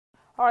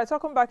All right,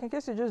 welcome back. In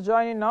case you're just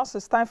joining us,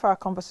 it's time for our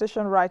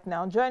conversation right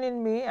now.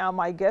 Joining me are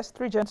my guests,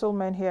 three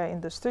gentlemen here in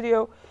the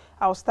studio.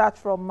 I'll start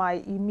from my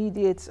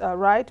immediate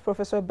right.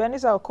 Professor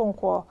Ebenezer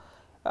Okonkwo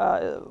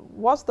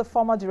was the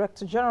former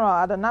Director General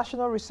at the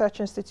National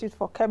Research Institute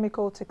for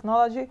Chemical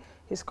Technology.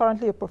 He's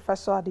currently a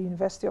professor at the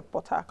University of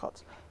Port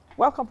Harcourt.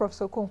 Welcome,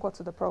 Professor Okonkwo,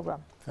 to the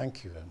program.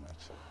 Thank you very much.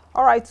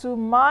 All right, to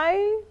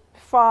my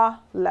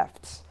far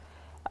left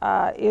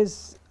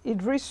is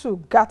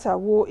Idrisu Gata,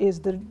 who is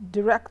the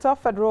Director,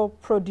 Federal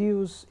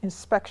Produce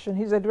Inspection.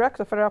 He's a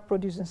Director, Federal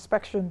Produce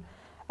Inspection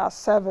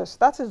Service.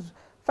 That is,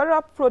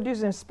 Federal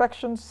Produce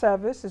Inspection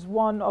Service is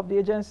one of the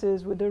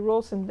agencies with the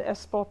roles in the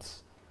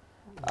exports,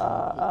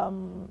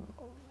 of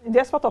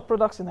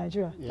products in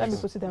Nigeria. Yes. Let me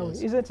put it that way,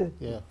 isn't it?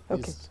 Yeah.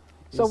 Okay.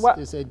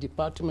 It's a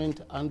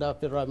department under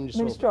Federal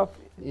Ministry of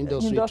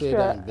Industry, Trade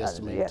and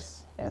Investment,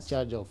 yes. in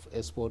charge of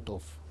export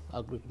of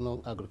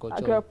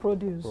agricultural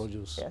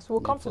produce. Yes,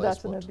 we'll come to that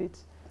export. in a bit.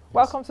 Yes.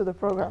 Welcome to the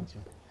program.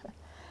 Thank you.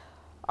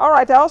 All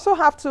right, I also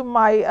have to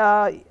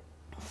my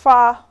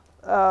far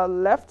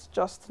left,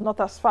 just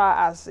not as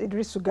far as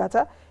Idris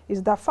Sugata,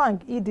 is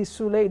Dafang Idi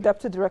Sule,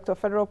 Deputy Director of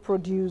Federal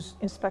Produce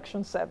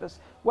Inspection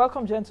Service.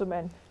 Welcome,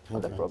 gentlemen,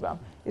 on the program.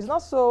 It's not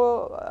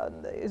so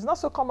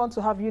common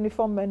to have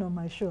uniform men on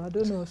my show. I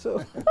don't know,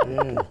 so.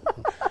 Yeah.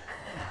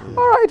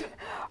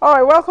 All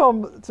right,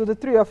 welcome to the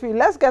three of you.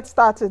 Let's get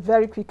started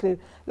very quickly.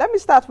 Let me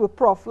start with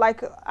Prof.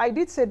 Like I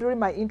did say during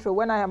my intro,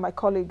 when I and my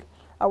colleague,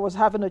 I was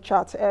having a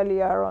chat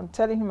earlier on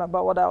telling him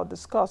about what I would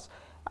discuss.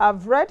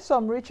 I've read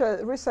some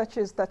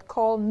researches that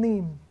call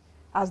NEEM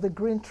as the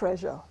green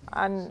treasure.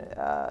 And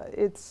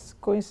it's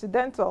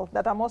coincidental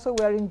that I'm also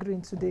wearing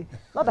green today.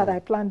 Not that I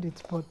planned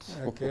it, but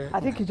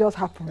I think it just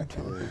happened. It's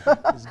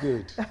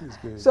good. It's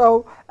good.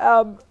 So,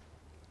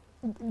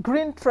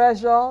 green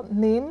treasure,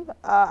 NEEM,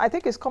 I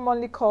think it's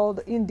commonly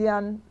called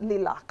Indian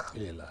lilac.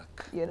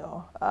 Lilac. You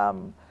know,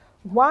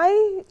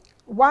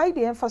 why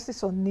the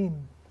emphasis on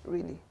NEEM,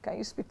 really? Can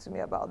you speak to me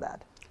about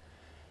that?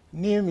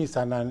 NEEM is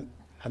an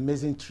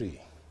amazing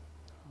tree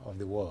of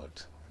the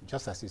world.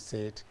 Just as you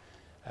said,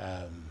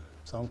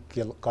 some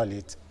call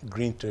it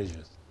green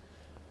treasures.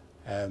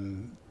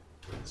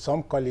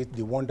 Some call it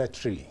the wonder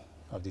tree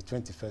of the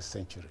 21st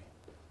century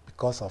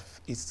because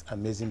of its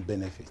amazing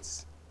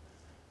benefits.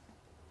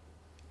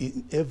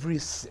 In every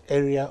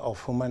area of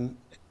human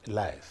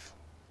life,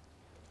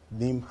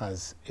 NEEM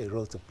has a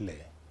role to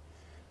play,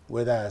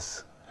 whether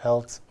as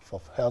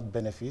for health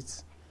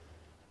benefits,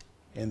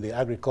 in the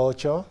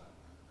agriculture,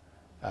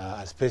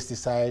 as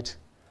pesticide,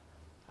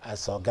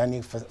 as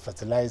organic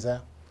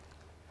fertilizer,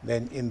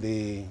 then in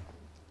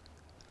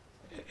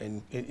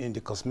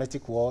the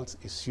cosmetic world,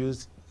 it's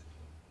used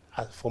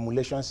as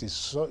formulations. Is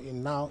so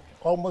in now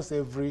almost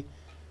every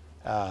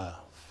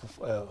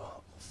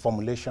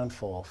formulation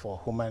for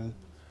human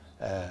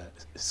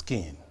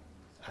skin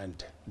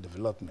and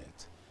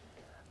development.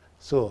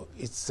 So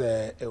it's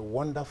a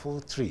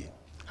wonderful tree,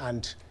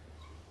 and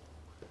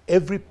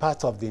every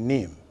part of the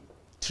NEEM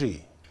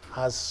tree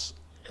has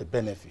a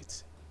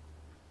benefit.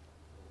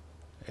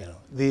 You know,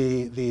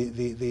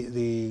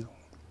 the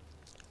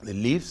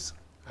leaves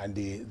and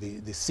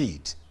the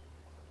seed,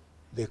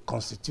 they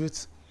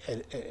constitute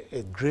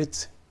a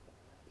great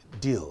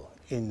deal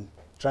in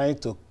trying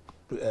to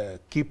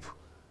keep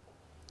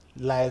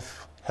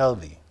life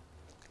healthy.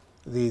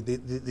 The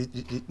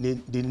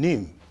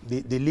NEEM,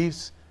 the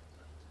leaves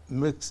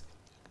makes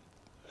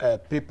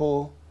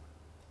people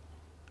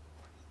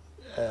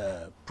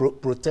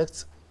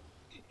protect.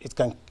 It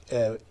can.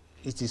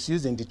 It is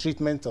used in the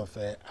treatment of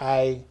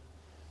eye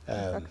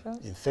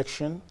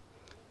infection,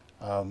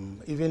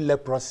 even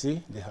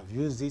leprosy. They have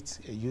used it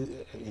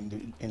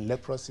in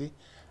leprosy,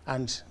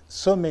 and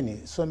so many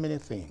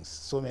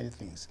things.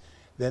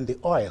 Then the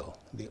oil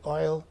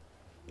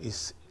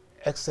is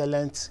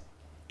excellent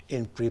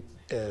in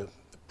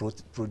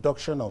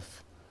production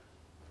of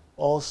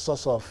all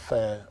sorts of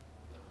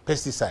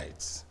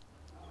pesticides.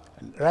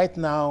 And right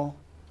now,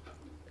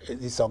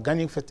 this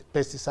organic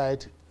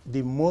pesticide,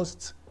 the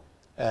most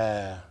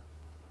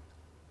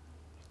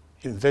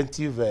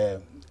inventive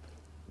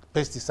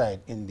pesticide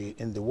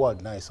in the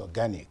world now is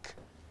organic,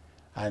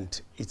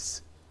 and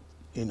it's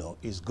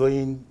is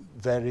going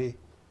very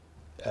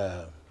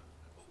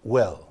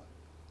well.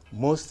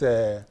 Most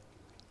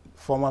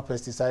former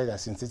pesticides are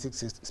synthetic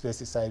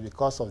pesticides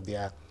because of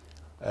their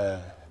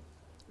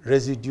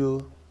residue,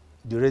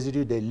 the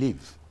residue they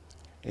leave,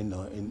 in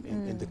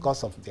the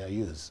course of their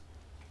use.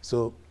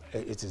 So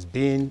it is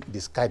being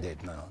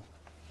discarded now.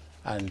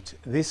 And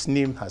this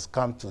NEEM has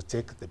come to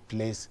take the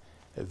place,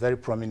 a very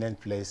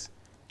prominent place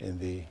in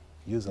the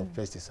use of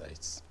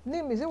pesticides.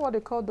 NEEM, is it what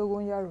they call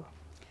Dogon Yaro?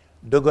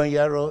 Dogon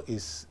Yaro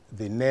is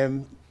the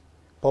name,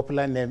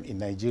 popular name in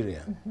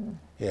Nigeria.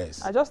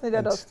 Yes. I just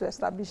needed us to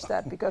establish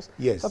that because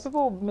yes. some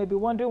people may be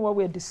wondering what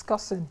we're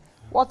discussing.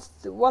 What's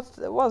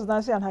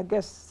Nancy and her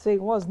guests saying?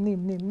 What's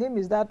NEEM? NEEM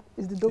is the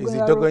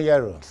Dogon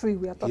Yaro tree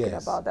we are talking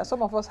about that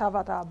some of us have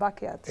at our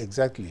backyards.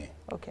 Exactly.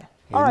 Okay.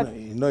 All right.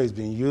 You know, it's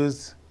been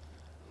used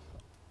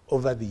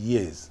over the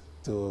years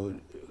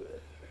to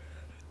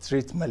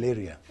treat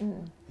malaria.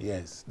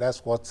 Yes,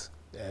 that's what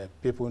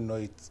people know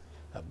it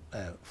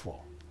for.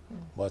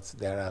 But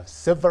there are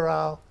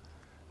several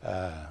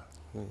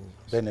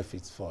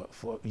benefits for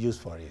use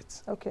for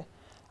it. Okay.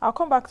 I'll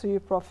come back to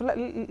you, Prof. Let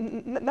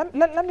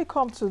me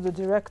come to the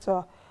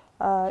Director,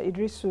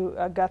 Idrisu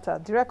Agata,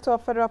 Director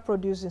of Federal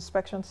Produce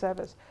Inspection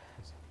Service.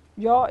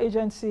 Your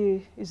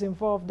agency is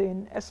involved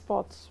in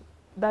exports.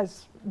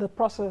 That's the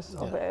process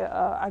of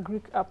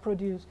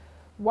produce.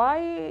 Why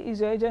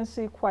is your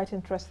agency quite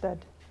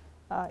interested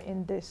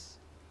in this?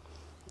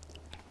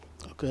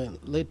 Okay,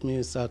 let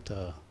me start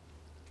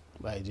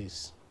by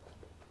this.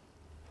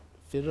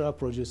 Federal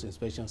Produce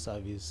Inspection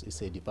Service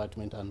is a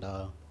department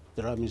under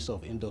the Ministry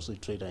of Industry,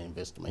 Trade and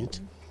Investment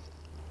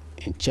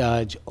in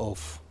charge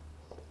of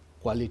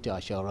quality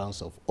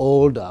assurance of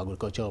all the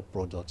agricultural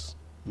products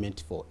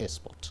meant for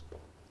export.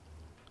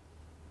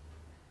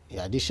 In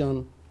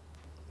addition,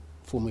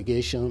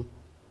 fumigation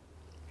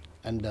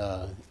and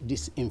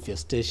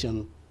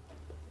disinfestation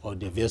of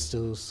the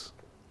vessels,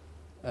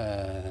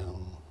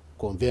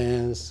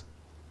 conveyance,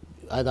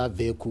 either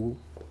vehicle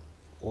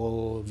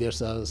or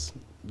vessels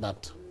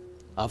that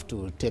have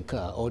to take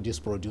all this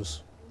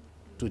produce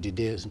to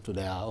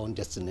their own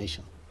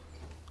destination.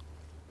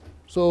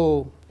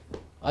 So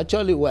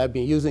actually we have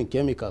been using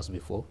chemicals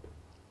before,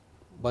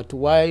 but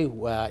why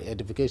we are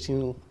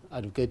advocating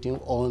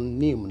on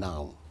NEEM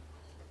now?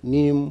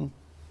 NEEM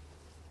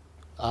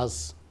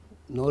has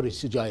no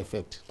residual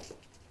effect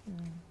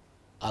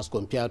as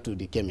compared to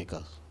the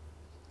chemicals,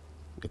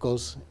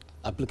 because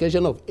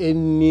application of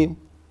any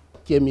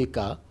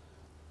chemical,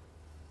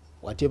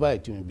 whatever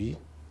it may be,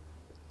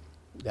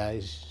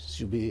 there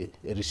should be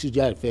a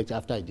residual effect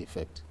after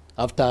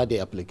the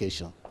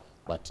application,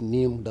 but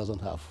NEEM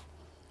doesn't have.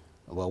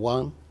 Number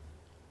one,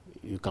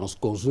 you can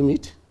consume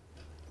it.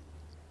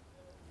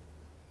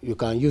 You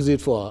can use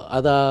it for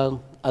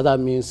other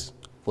means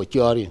for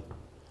curing.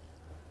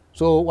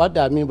 So what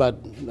I mean by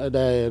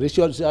the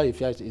residual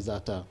effect is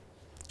that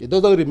it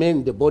doesn't remain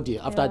in the body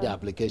after the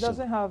application. It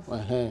doesn't have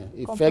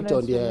effect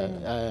on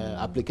the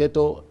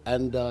applicator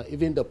and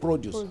even the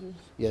produce.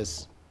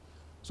 Yes.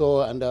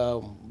 So, and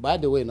by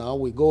the way, now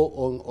we go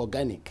on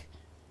organic.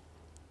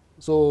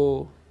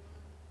 So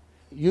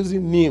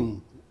using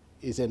NEEM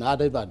is an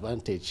added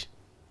advantage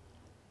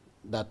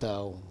that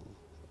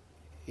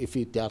if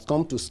it has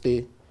come to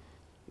stay,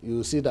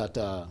 you see that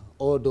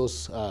all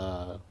those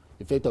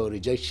effect of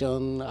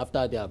rejection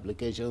after the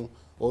application,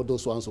 all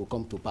those ones will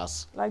come to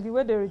pass. Like the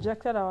way they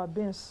rejected our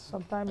beans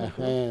some time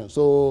ago.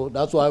 So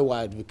that's why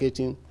we're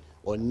advocating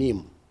on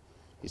NEEM.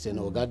 It's an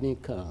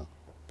organic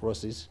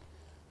process.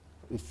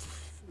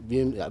 If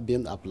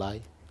being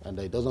applied, and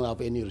it doesn't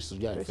have any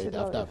residual effect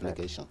after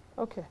application.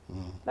 Okay.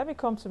 Let me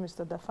come to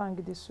Mr.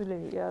 Dafangidi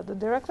Sule. The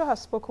director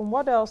has spoken.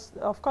 What else?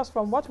 Of course,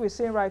 from what we're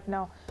seeing right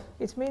now,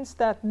 it means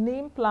that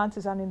NEEM plant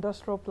is an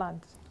industrial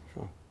plant,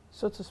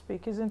 so to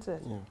speak, isn't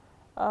it?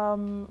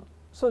 Yeah.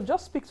 So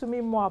just speak to me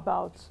more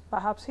about,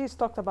 perhaps he's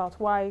talked about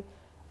why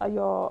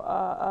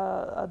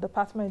your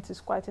department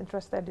is quite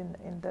interested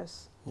in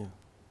this. Yeah.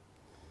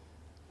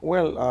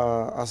 Well,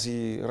 as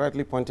he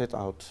rightly pointed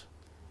out,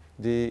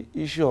 the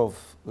issue of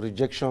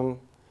rejection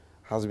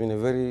has been a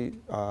very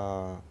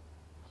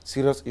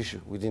serious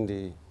issue within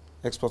the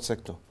export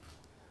sector.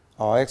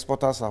 Our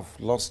exporters have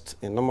lost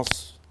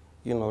enormous,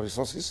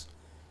 resources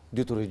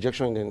due to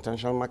rejection in the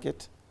international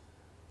market,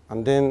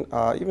 and then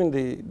even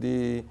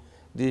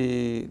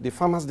the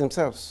farmers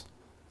themselves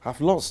have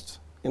lost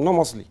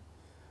enormously,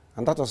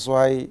 and that is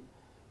why,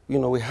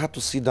 we had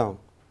to sit down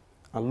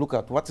and look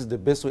at what is the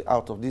best way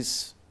out of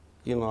this,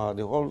 the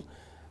whole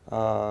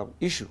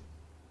issue.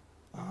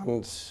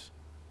 And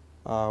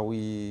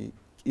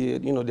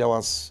there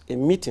was a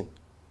meeting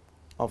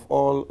of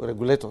all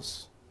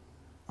regulators,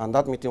 and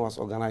that meeting was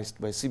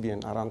organized by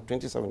CBN around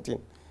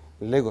 2017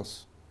 in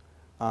Lagos,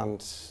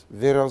 and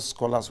various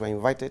scholars were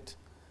invited,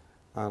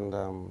 and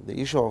the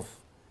issue of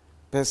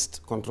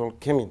pest control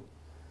came in,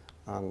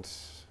 and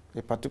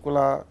a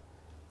particular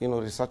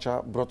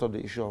researcher brought up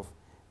the issue of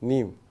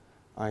NEEM,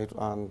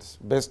 and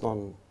based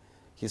on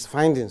his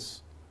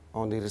findings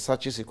on the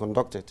researches he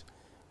conducted,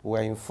 we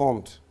were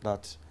informed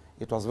that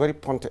it was very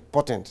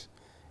potent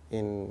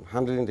in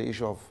handling the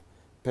issue of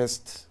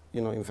pest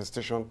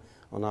infestation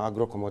on our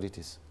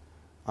agro-commodities.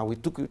 And we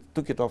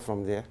took it up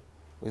from there.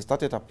 We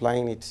started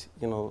applying it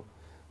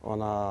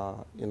on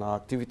our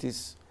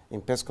activities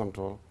in pest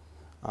control,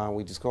 and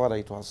we discovered that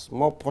it was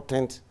more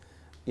potent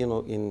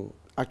in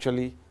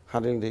actually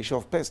handling the issue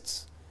of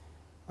pests.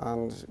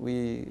 And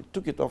we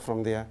took it up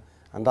from there,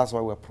 and that's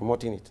why we're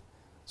promoting it,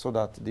 so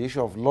that the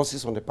issue of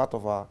losses on the part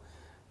of our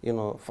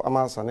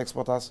farmers and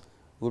exporters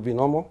will be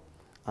normal.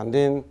 And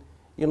then,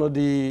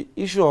 the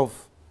issue of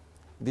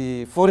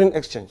the foreign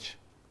exchange,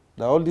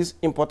 that all these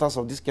importers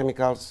of these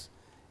chemicals,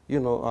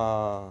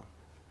 the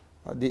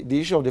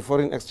issue of the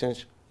foreign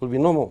exchange will be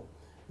normal,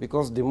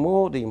 because the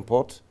more they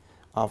import,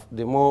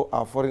 the more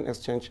our foreign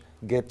exchange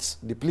gets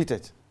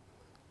depleted.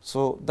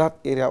 So that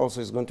area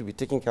also is going to be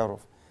taken care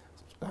of,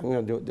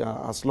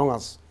 as long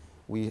as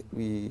we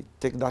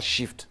take that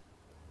shift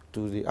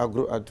to the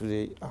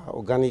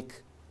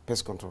organic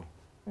pest control.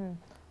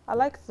 I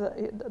like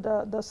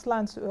the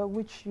slants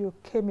which you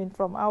came in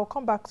from. I'll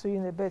come back to you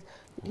in a bit.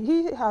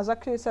 He has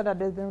actually said that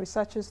there's been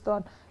researches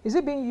done. Is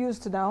it being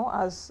used now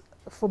as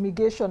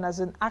fumigation, as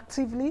in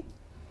actively?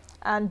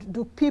 And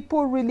do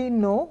people really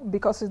know?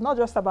 Because it's not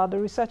just about the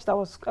research that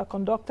was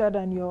conducted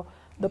in your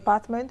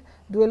department.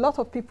 Do a lot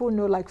of people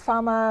know, like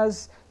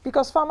farmers?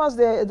 Because farmers,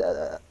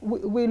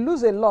 we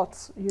lose a lot,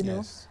 you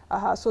know.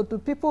 So do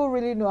people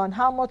really know, and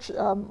how much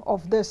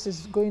of this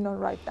is going on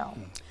right now?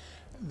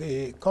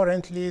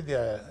 Currently,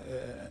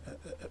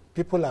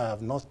 people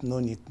have not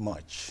known it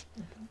much,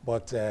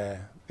 but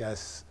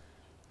there's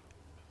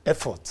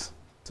effort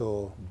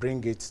to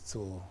bring it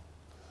to,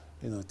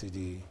 to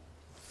the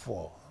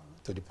fore,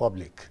 to the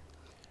public,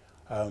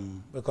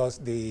 because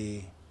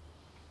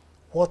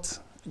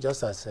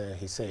just as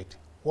he said,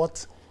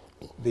 what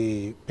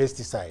the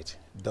pesticide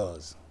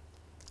does,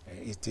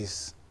 it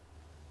is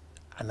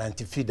an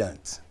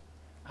antifidant,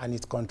 and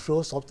it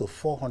controls up to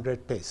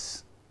 400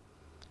 pests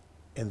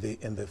in the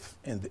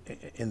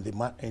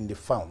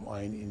farm or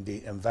in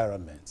the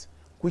environment,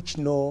 which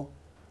no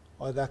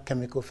other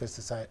chemical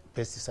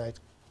pesticide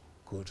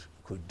could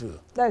do.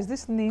 That is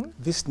this NEEM?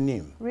 This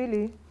NEEM.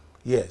 Really?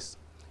 Yes,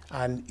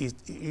 and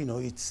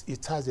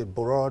it has a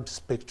broad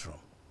spectrum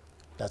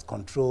that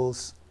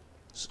controls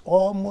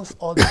almost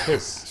all the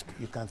pests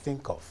you can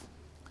think of,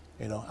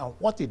 and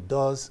what it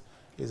does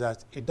is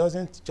that it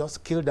doesn't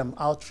just kill them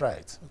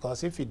outright,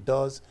 because if it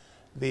does,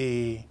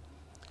 the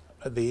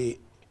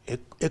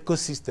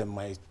ecosystem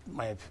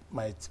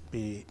might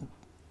be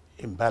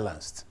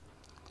imbalanced,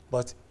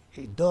 but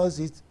it does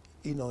it,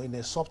 in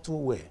a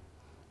subtle way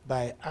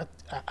by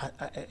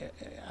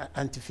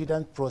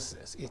antifidant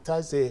process. It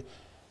has a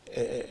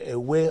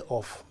way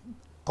of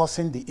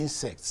causing the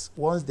insects,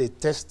 once they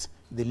test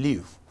the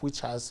leaf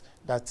which has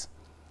that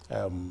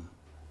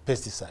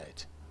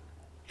pesticide,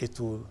 it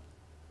will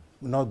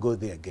not go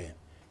there again.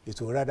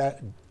 It will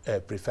rather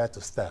prefer to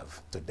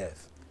starve to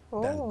death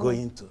than go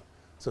into.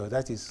 So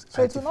that is.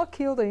 So it will not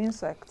kill the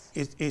insects?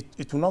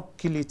 It will not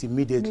kill it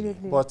immediately,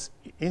 but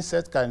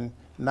insect can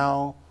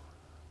now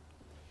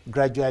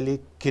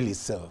gradually kill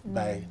itself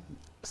by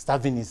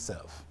starving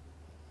itself.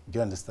 Do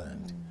you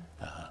understand?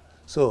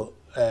 So,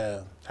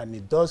 and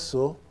it does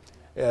so.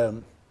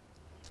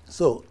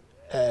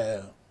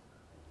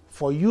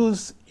 For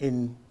use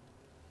in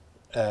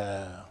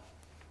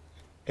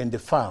the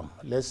farm,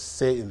 let's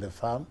say in the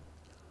farm,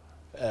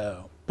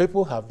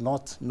 people have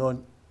not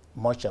known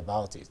much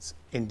about it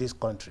in this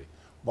country,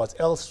 but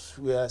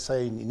elsewhere,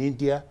 say in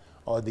India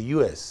or the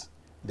US,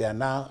 they are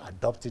now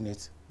adopting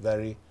it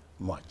very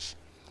much.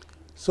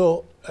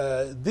 So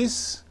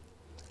this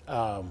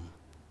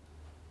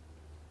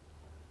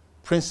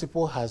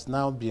principle has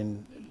now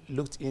been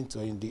looked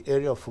into in the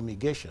area of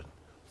fumigation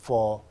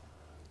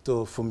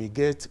to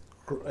fumigate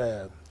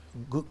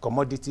good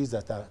commodities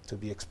that are to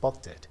be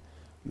exported.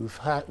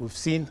 We've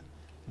seen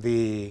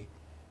the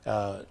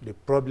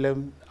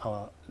problem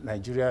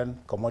Nigerian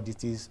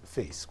commodities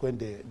face when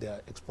they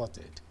are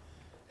exported.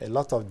 A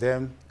lot of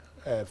them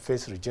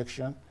face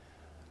rejection,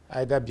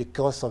 either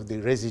because of the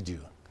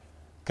residue,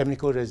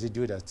 chemical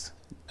residue that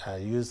are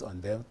used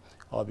on them,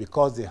 or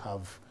because they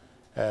have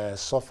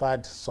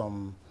suffered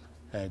some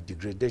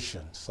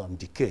degradation, some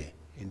decay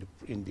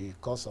in the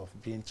course of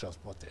being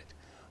transported.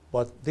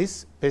 But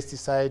this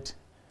pesticide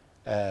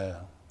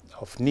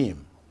of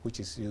NEEM, which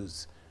is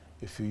used,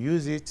 if you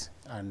use it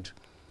and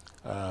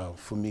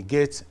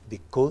fumigate the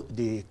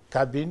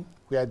cabin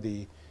where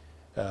the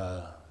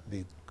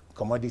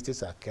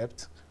commodities are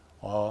kept,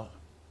 or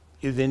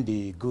even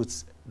the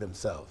goods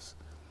themselves,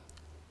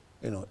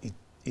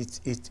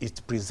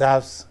 it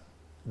preserves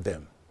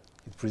them.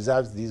 It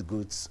preserves these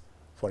goods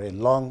for as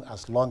long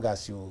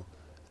as you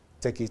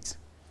take it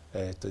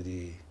to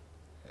the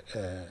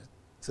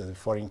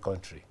foreign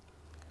country.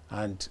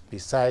 And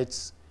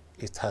besides,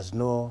 it has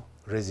no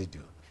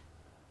residue,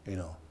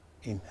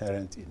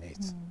 inherent in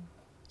it.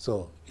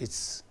 So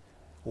it's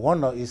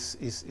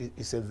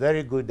it's a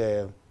very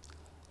good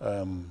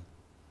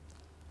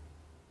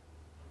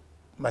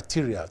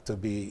material to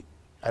be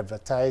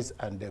advertised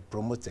and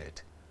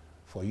promoted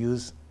for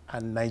use.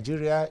 And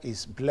Nigeria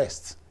is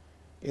blessed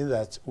in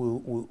that we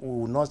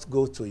will not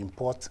go to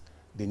import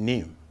the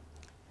NEEM.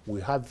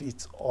 We have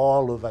it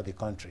all over the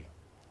country.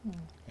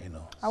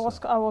 I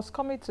was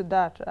coming to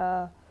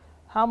that.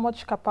 How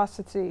much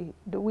capacity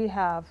do we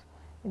have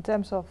in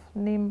terms of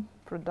NEEM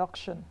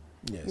production?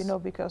 Yes.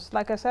 Because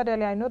like I said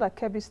earlier, I know that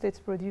Kebbi State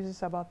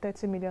produces about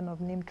 30 million of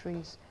NEEM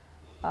trees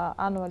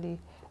annually.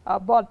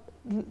 But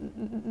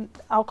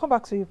I'll come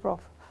back to you,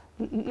 Prof.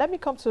 Let me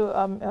come to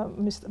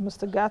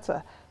Mr.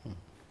 Gata.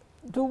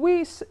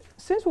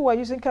 Since we were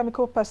using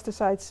chemical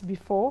pesticides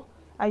before,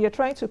 and you're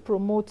trying to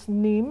promote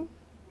NEEM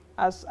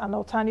as an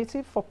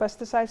alternative for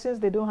pesticides, since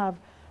they don't have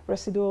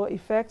residual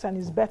effects and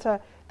is better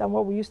than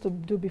what we used to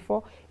do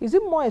before, is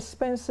it more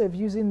expensive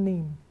using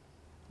NEEM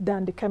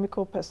than the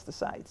chemical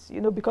pesticides, you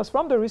know, because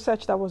from the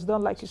research that was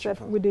done, like you said,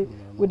 with the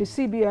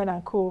CBN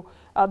and co,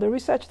 the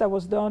research that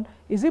was done,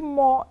 is it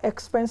more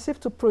expensive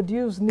to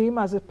produce NEEM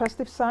as a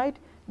pesticide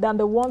than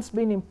the ones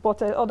being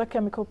imported, other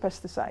chemical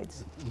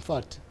pesticides? In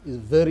fact, it's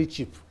very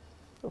cheap.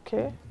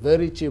 Okay.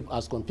 Very cheap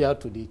as compared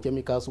to the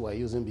chemicals we were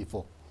using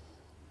before.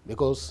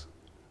 Because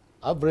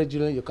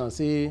averagely, you can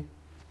see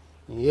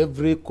in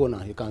every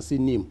corner, you can see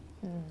NEEM.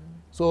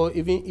 So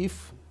even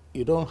if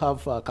you don't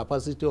have a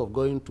capacity of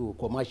going to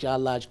commercial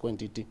large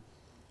quantity,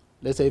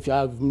 let's say if you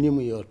have NEEM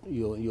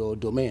in your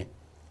domain,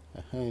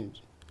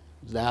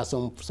 there are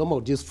some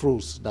of these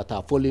fruits that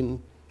are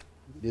falling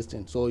this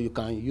thing. So you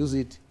can use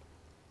it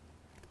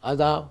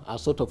either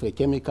as sort of a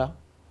chemical,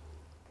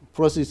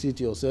 process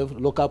it yourself,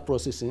 local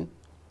processing.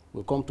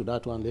 We'll come to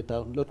that one later.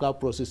 Local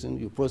processing,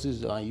 you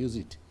process it and use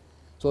it.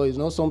 So it's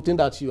not something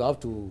that you have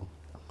to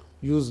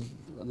use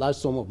a large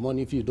sum of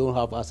money if you don't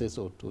have access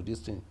to this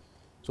thing.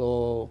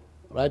 So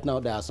right now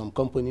there are some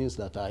companies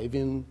that are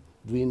even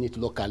doing it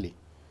locally.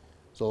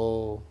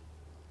 So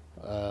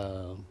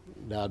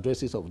the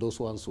addresses of those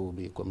ones will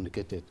be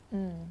communicated.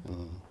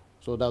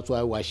 So that's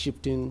why we're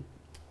shifting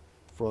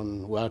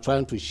from, we are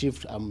trying to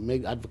shift and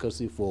make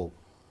advocacy for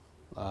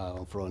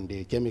from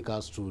the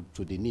chemicals to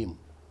the NEEM.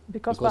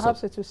 Because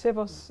perhaps it will save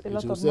us a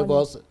lot of money. It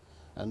will save us,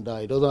 and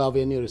it doesn't have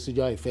any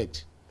residual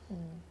effect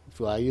if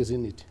you are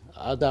using it,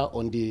 either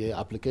on the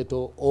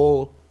applicator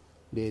or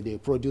the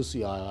produce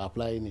you are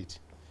applying it,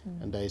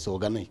 and it's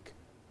organic.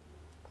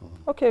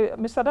 Okay,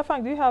 Mr.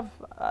 Dafang, do you have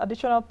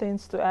additional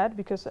things to add?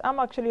 Because I'm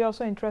actually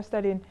also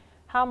interested in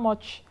how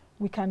much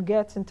we can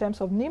get in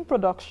terms of NEEM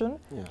production,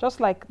 just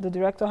like the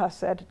director has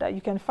said, that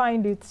you can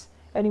find it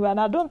anywhere. And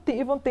I don't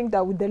even think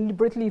that we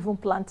deliberately even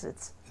plant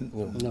it.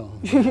 No.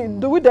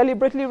 Do we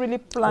deliberately really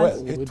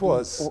plant? Well, it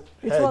was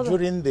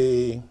during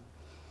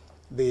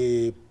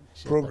the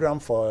program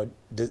for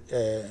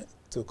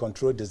to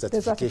control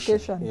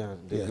desertification.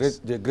 Yeah,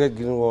 the Great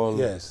Green Wall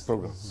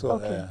program. So,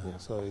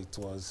 so it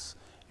was,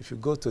 if you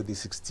go to the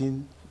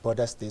 16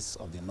 border states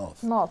of the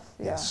north,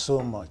 there's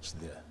so much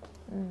there,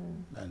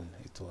 and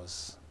it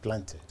was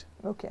planted.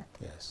 Okay.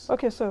 Yes.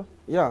 Okay, so.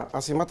 Yeah,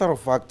 as a matter of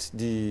fact,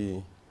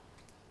 the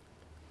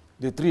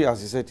tree,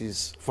 as you said,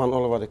 is found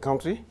all over the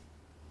country.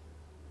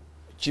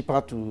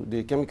 Cheaper to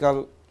the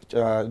chemical,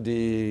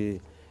 the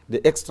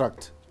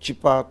extract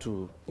cheaper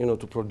to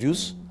to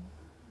produce,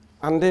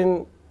 and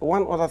then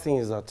one other thing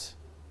is that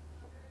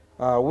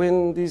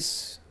when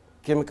this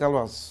chemical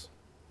was,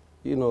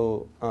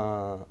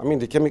 I mean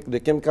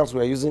the chemicals we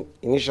were using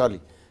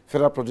initially,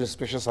 Federal Produce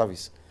Inspection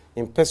Service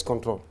in pest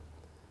control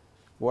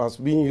was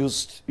being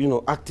used,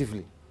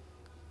 actively.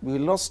 We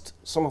lost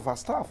some of our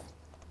staff.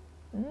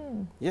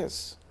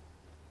 Yes,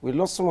 we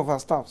lost some of our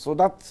staff. So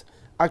that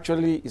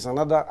actually is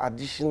another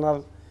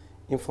additional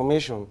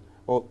information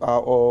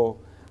or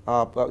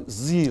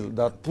zeal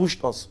that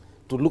pushed us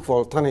to look for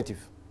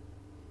alternative,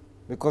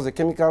 because the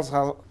chemicals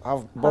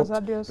have both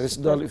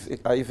residual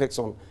effects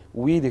on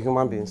we, the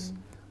human beings,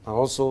 and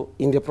also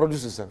in the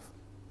produce itself.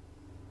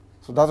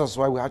 So that was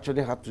why we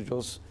actually had to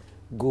just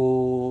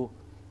go,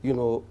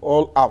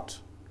 all out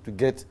to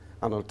get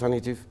an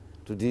alternative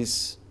to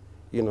these,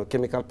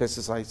 chemical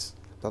pesticides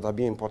that are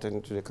being imported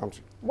into the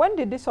country. When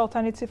did this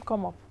alternative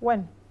come up?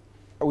 When?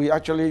 We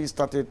actually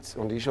started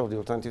on the issue of the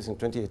alternatives in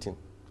 2018.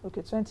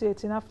 Okay,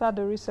 2018, after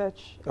the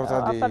research,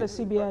 after the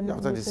CBN.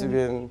 After the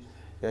CBN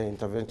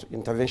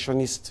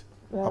interventionist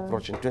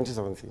approach in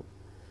 2017.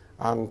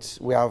 And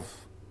we have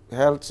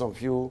held some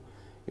few,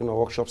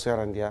 workshops here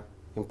and there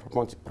in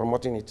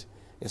promoting it,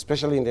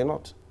 especially in the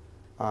north.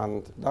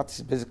 And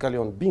that's basically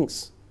on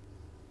beans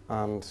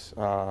and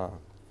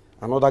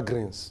other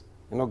grains.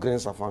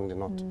 Grains are found in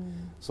the north.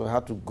 So we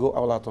had to go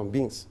all out on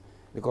beans,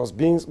 because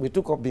beans, we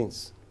took up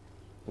beans,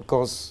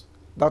 because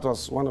that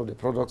was one of the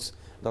products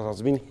that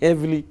has been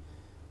heavily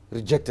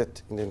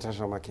rejected in the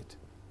international market.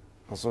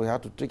 And so we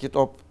had to take it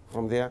up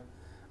from there,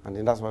 and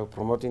then that's why we're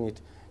promoting it,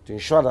 to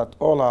ensure that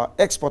all our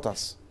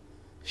exporters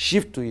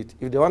shift to it.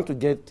 If they want to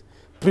get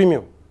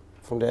premium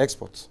from the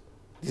exports,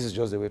 this is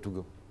just the way to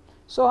go.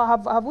 So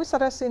have we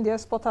started seeing the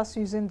exporters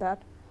using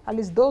that? At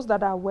least those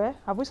that are aware,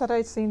 have we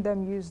started seeing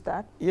them use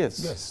that? Yes.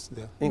 Yes.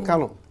 In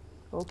Kano.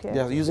 Okay. They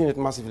are using it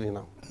massively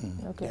now.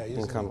 Okay.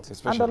 In Kano,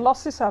 especially. And the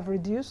losses have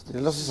reduced?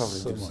 The losses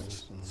have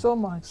reduced. So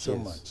much. So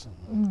much.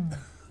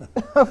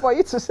 For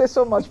you to say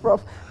so much,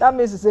 Prof, that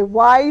means it's a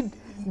wide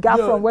gap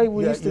from where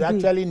we used to be. You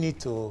actually need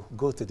to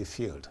go to the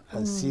field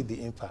and see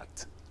the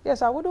impact.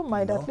 Yes, I wouldn't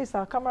mind. At least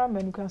our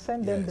cameramen, you can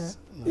send them there.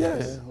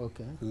 Yes.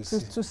 Okay.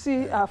 To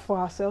see for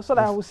ourselves, so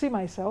that I will see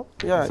myself.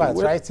 Yeah. In fact,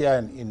 right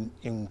here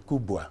in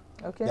Kubwa,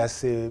 okay,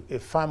 there's a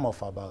farm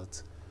of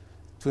about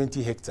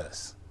 20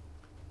 hectares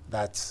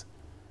that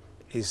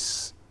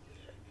is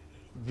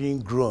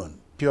being grown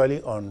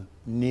purely on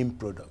NEEM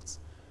products.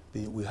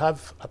 We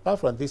have,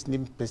 apart from this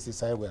NEEM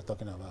pesticide we are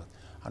talking about,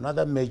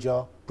 another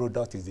major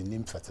product is the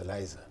NEEM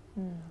fertilizer,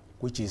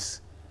 which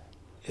is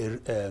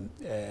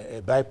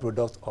a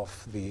byproduct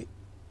of the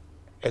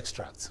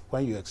extract.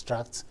 When you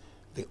extract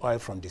the oil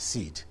from the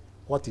seed,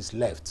 what is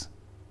left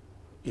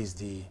is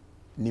the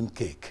neem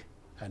cake,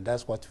 and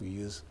that's what we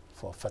use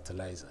for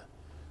fertilizer.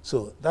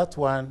 So that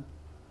one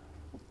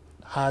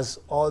has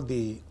all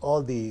the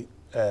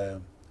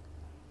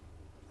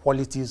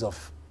qualities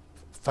of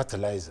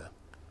fertilizer,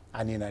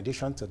 and in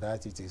addition to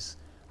that, it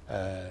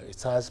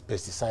has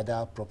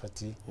pesticidal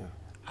property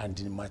and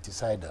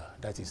nematicidal.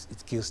 That is,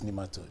 it kills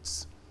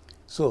nematodes.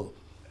 So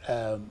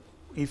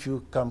if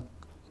you come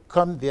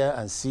there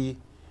and see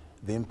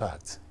the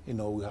impact, you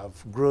know,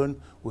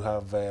 we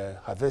have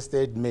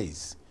harvested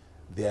maize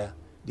there.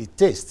 The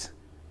taste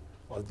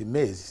of the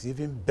maize is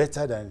even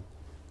better than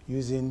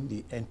using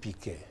the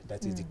NPK,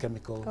 that is the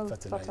chemical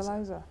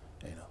fertilizer.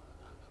 You know,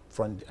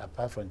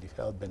 apart from the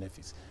health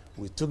benefits,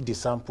 we took the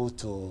sample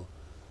to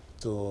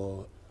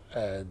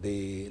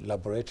the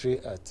laboratory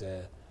at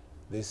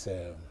this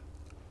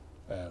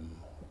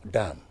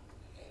dam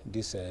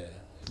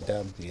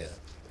here,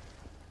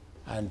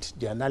 and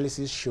the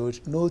analysis showed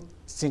no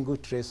single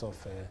trace of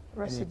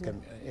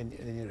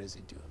any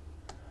residue.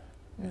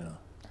 You know.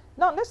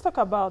 Now let's talk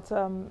about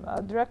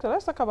Director.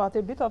 Let's talk about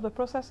a bit of the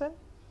processing.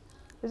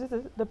 Is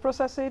it the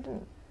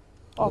processing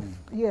of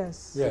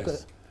yes? Yes, okay.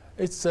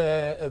 It's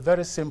a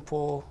very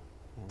simple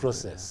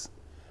process.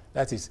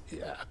 That is,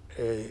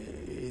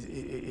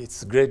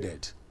 it's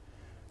graded.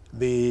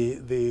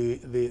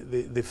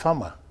 The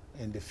farmer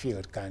in the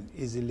field can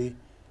easily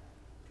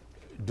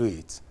do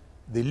it.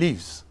 The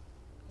leaves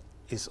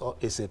is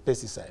a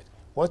pesticide.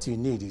 What you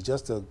need is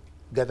just to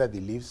gather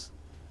the leaves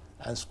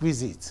and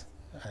squeeze it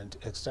and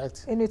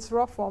extract. In its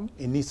raw form?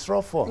 In its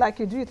raw form. Like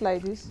you do it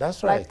like this?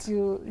 That's right. Like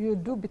you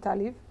do bitter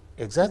leaf?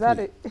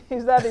 Exactly.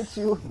 Is that it?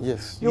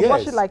 Yes. You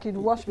wash it like you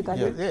wash bitter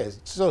leaf? Yes.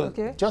 So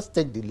just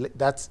take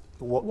that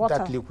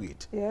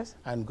liquid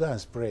and go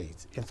and spray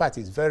it. In fact,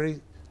 it's very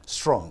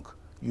strong.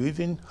 You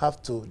even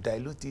have to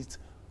dilute it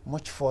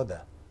much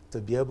further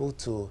to be able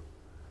to,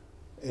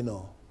 you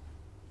know,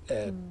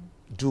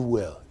 do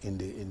well in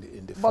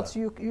the farm. But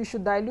you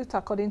should dilute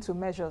according to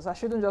measures. I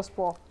shouldn't just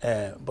pour.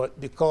 But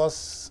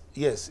because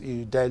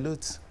you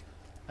dilute,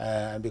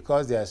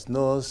 because there's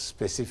no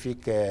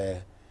specific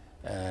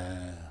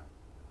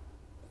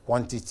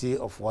quantity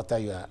of water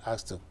you are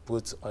asked to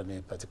put on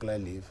a particular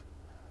leaf,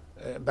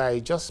 by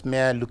just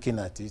mere looking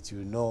at it,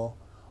 you know,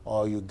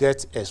 or you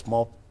get a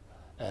small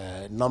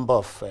number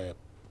of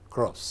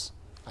crops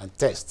and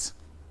test.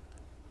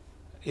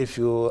 If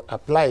you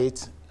apply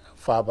it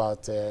for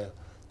about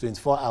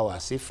 24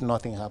 hours, if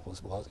nothing happens,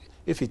 because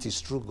if it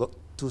is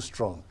too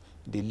strong,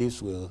 the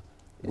leaves will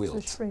wilt. It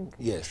will shrink.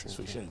 Yes, it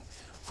will shrink.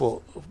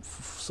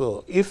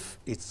 So if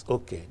it's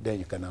okay, then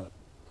you can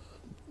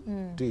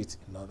do it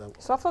in other way.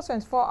 So after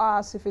 24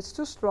 hours, if it's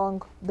too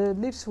strong, the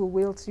leaves will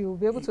wilt. You'll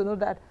be able to know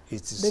that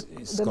it's the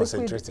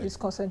concentrated. liquid is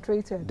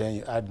concentrated. Then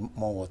you add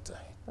more water.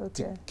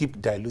 Okay.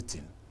 Keep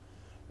diluting.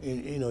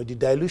 You know, the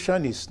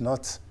dilution is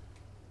not,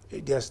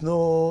 there's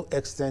no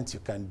extent you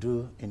can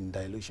do in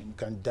dilution. You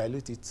can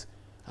dilute it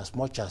as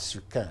much as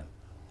you can,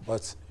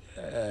 but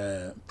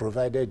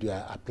provided you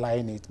are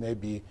applying it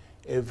maybe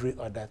every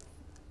other,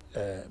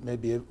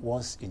 maybe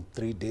once in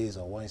 3 days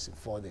or once in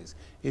 4 days.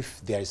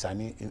 If there is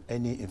any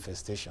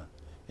infestation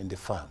in the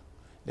farm,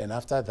 then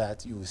after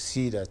that you will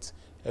see that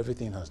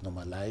everything has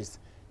normalized.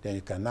 Then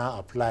you can now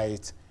apply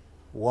it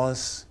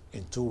once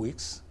in 2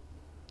 weeks.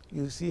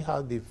 You see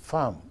how the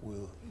farm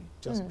will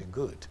just be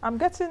good. I'm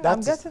getting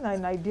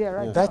an idea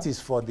right now. That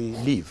is for the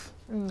leaf.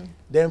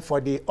 Then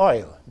for the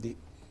oil,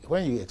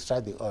 when you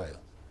extract the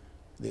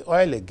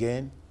oil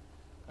again,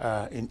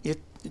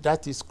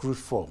 that is crude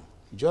form.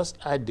 You just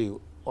add the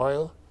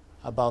oil,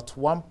 about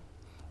one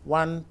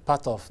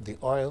part of the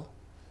oil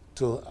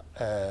to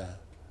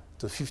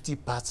 50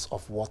 parts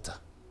of water.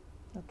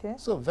 Okay.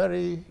 So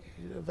very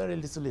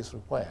little is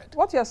required.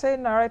 What you're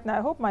saying now, right now,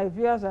 I hope my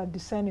viewers are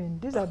discerning.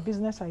 These are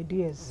business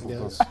ideas.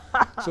 Yes.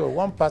 So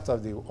 1 part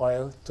of the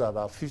oil to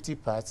about 50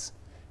 parts,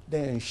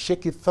 then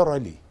shake it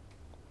thoroughly.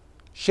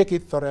 Shake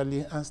it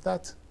thoroughly and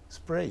start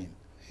spraying.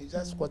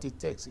 That's what it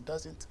takes. It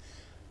doesn't,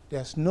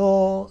 there's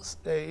no,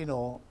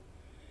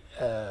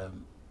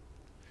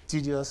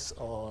 tedious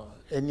or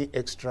any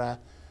extra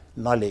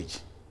knowledge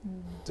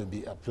to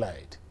be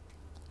applied.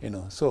 You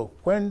know, so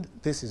when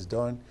this is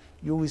done,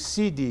 you will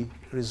see the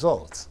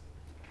results.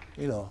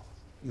 You know,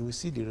 you will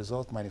see the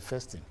result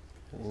manifesting.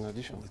 In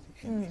addition.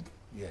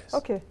 Yes.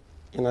 Okay.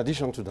 In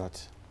addition to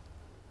that,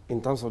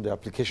 in terms of the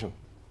application,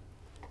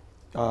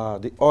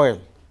 the oil,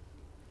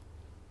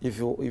 if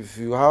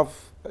you have,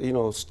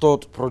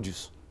 stored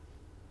produce,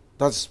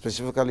 that's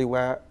specifically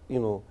where,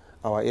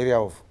 our area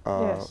of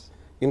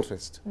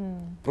interest,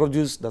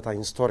 produce that are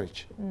in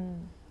storage.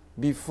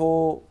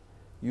 Before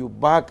you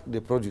bag the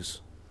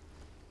produce,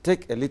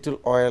 take a little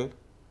oil,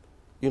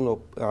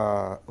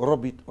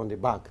 rub it on the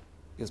bag,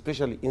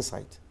 especially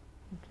inside,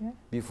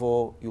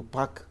 before you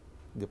pack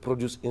the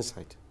produce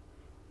inside.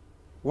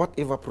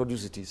 Whatever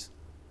produce it is,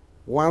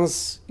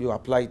 once you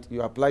apply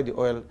the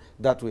oil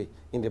that way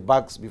in the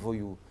bags before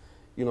you,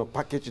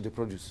 package the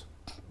produce,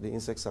 the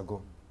insects are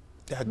gone.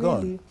 They are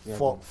Really?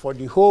 gone. For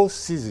the whole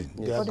season,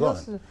 Yes. they are For the whole gone.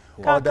 season.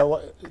 Can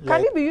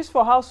Can it be used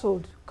for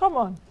household? Come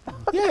on.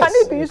 Yes, Can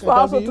it be used it for can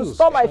household be to used,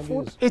 store it my can be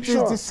food? used. It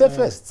Sure. is the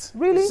safest.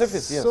 Really?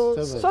 Safest, yes.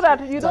 So that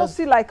you don't that's-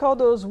 see like all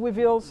those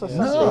weevils or something?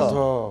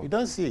 No. You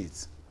don't see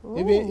it.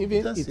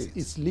 Even That's it.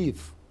 its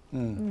leaf,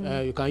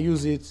 you can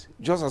use it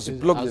Just as you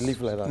As- plug the as-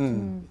 leaf like that,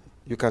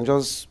 you can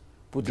just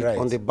put Dry it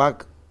on it. the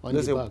bag. On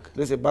There's the a, bag.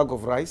 there's a bag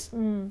of rice.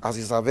 As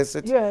it's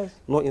harvested, Yes.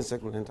 no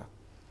insect will enter.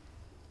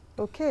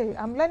 Okay,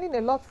 I'm learning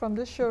a lot from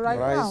this show right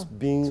Rice, now.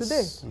 beans,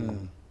 Today.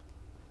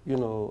 you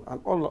know, and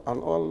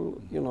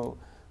all, you know,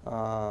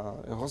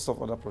 a host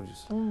of other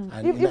produce.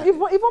 And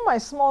Even my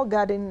small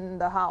garden in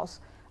the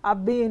house,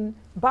 I've been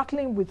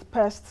battling with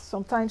pests.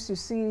 Sometimes you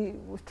see,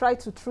 we've tried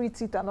to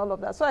treat it and all of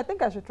that. So I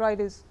think I should try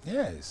this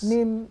yes.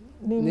 neem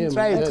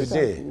Try it extract.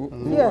 today.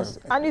 Yes,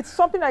 and it's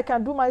something I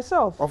can do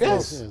myself. Of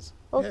course. Yes.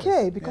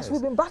 Okay, Yes, because yes.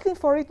 we've been battling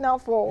for it now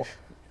for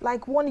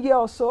like 1 year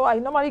or so. I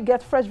normally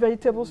get fresh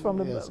vegetables from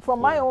the Yes. from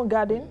my own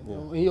garden.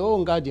 In your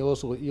own garden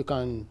also, you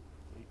can,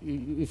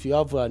 if you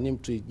have a neem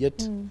tree, get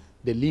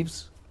the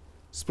leaves,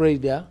 spray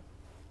it there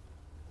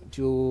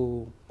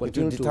to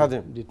continue deter to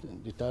them.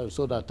 deter,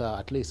 so that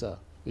at least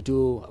it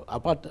will,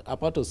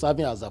 apart of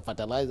serving as a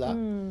fertilizer,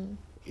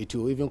 it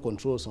will even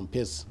control some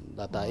pests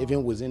that are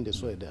even within the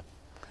soil there.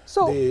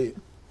 So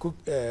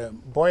The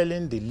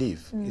boiling the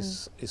leaf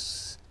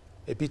is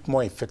a bit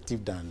more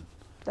effective than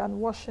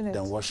washing it,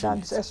 Than washing than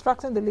it.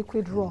 extracting the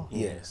liquid raw.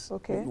 yes.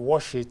 Okay. You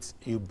wash it,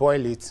 you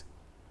boil it,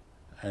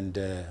 and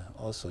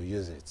also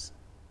use it.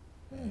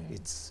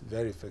 It's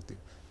very effective.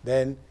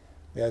 Then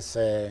there's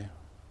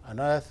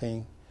another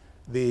thing,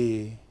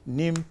 the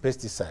neem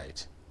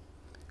pesticide.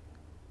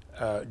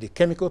 The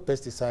chemical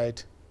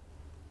pesticide,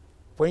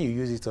 when you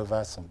use it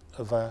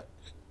over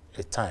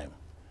a time,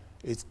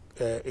 it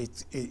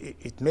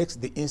makes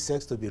the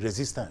insects to be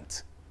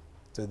resistant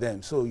to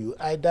them. So you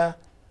either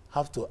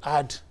have to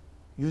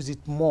use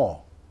it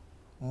more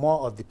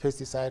of the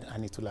pesticide,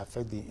 and it will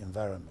affect the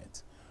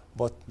environment,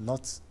 but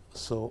not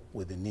so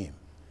with the neem.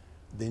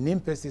 The neem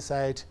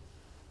pesticide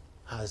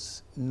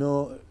has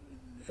no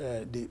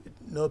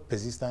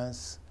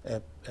persistence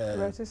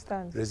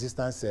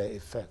Resistance.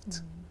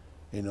 effect,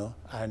 you know,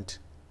 and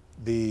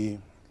the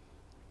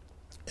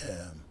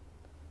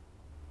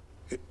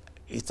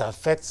it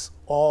affects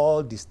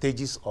all the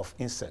stages of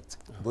insect,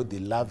 both the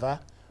larva,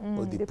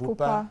 both the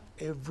pupa,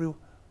 every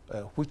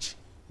which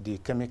the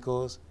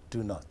chemicals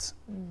do not.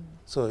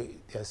 So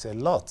there's a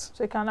lot.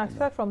 So it can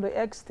affect from the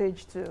egg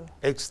stage to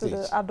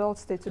the adult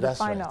stage, to That's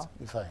the final. right.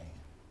 The final.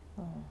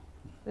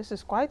 This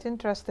is quite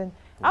interesting.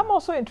 I'm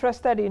also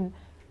interested in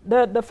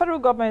the federal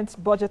government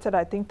budgeted,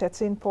 I think,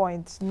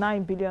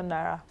 13.9 billion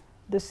naira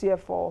this year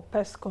for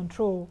pest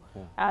control.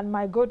 And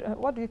my good,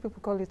 what do you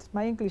people call it?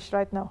 My English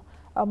right now.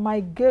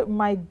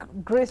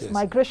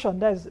 Migration.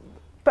 There's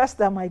pests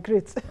that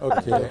migrate.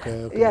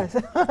 Okay. Yes,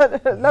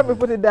 let me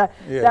put it there.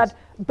 Yes. That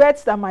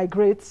birds that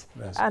migrate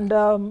That's and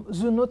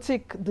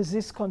zoonotic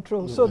disease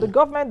control. So the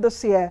government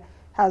this year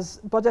has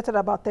budgeted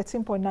about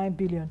 13.9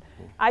 billion.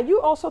 Are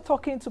you also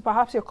talking to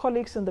perhaps your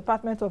colleagues in the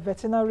Department of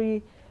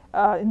Veterinary,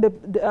 in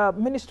the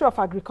Ministry of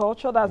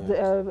Agriculture, that's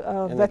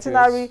the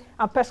Veterinary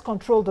and Pest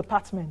Control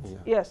Department?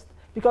 Yes,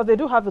 because they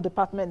do have a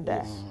department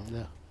there.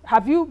 Yeah.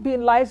 Have you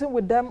been liaising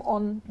with them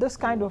on this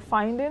kind of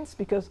findings?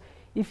 Because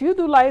if you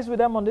do liaise with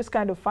them on this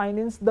kind of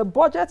findings, the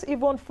budget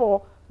even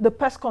for the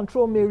pest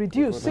control may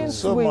reduce since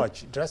so we,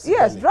 much drastically.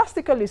 yes,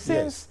 drastically,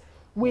 since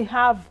we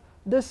have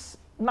this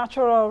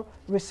natural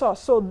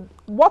resource. So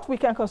what we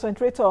can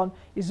concentrate on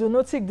is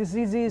zoonotic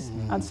diseases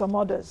and some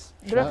others.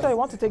 Director, you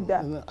want to take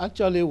that?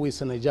 Actually, we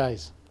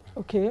synergize.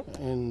 Okay.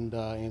 And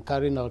in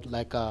carrying out,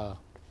 like,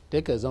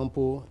 take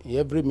example, in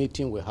every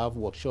meeting we have,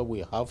 workshop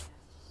we have,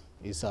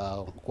 is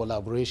a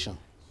collaboration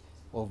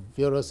of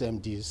various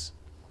MDs,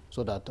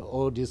 so that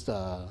all this,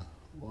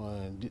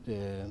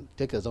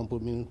 take example,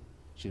 means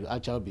should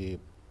actually be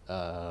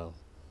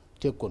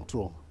take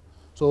control.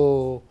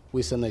 So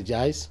we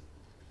synergize,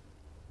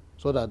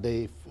 so that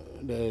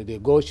the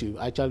goal should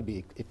actually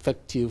be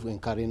effective in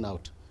carrying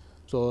out.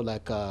 So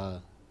like,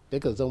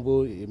 take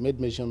example, you made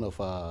mention of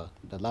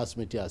the last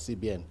meeting at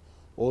CBN,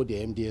 all the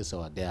MDs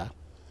were there,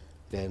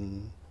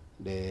 then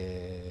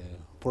the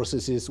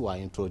processes were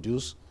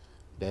introduced,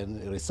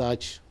 then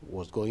research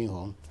was going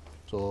on.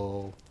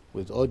 So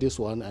with all this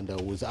one and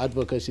with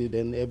advocacy,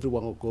 then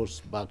everyone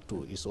goes back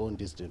to his own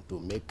distance to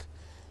make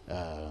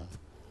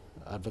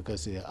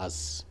advocacy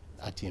as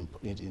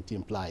it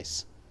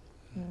implies.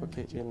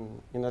 Okay,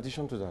 in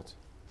addition to that,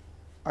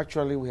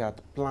 actually we had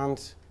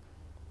planned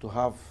to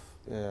have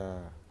a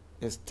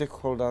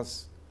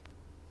stakeholders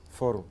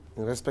forum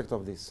in respect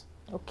of this.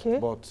 Okay.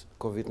 But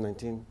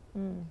COVID-19.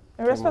 In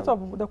respect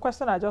of the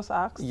question I just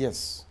asked?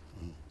 Yes.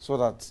 So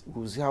that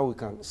we'll see how we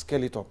can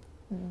scale it up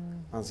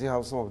and see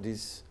how some of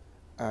these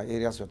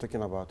areas you're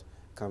talking about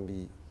can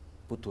be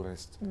put to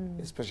rest,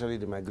 especially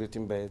the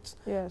migrating birds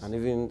and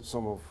even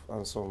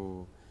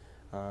some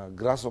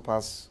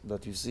grasshoppers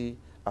that you see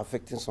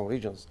affecting some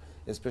regions,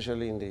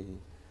 especially in the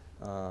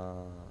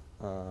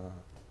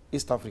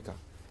East Africa,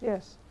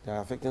 Yes. They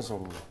are affecting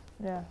some.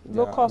 Yeah. they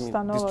Low are, cost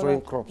and all destroying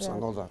that. crops Yes.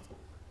 and all that.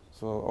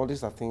 So all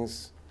these are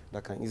things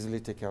that can easily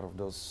take care of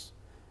those.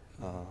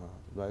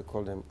 Do I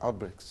call them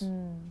outbreaks?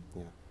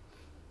 Yeah.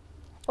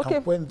 Okay.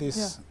 And when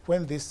this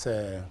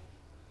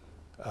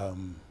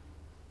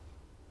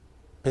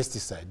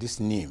pesticide, this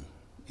NEEM,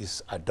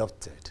 is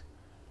adopted,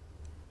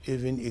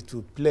 even it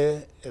will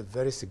play a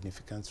very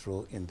significant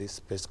role in this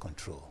pest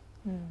control.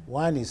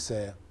 One is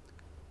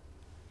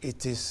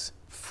it is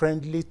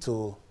friendly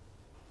to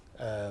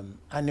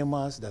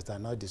animals that are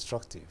not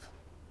destructive,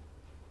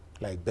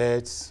 like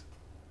birds,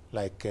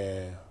 like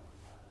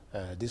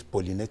these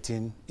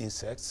pollinating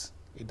insects.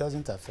 It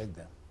doesn't affect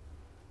them,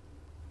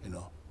 you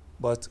know.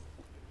 But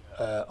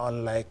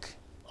unlike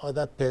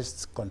other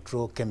pest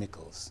control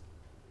chemicals,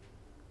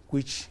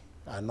 which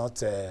are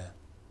not,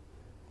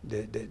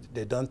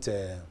 they don't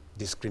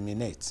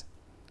discriminate.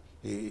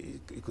 You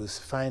could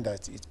find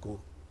that it could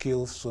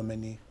kill so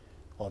many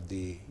of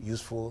the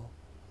useful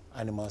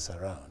animals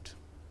around.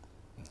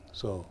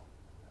 So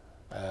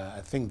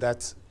I think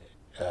that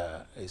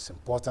it's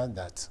important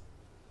that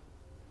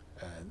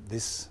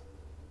this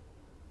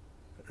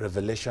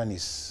revelation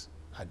is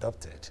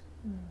adopted,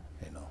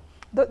 you know.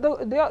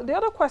 The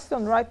other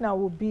question right now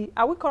would be,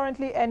 are we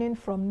currently earning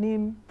from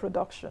NEEM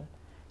production?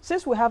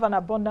 Since we have an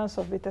abundance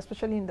of it,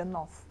 especially in the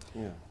north.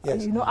 Yeah.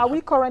 Yes. You know, are we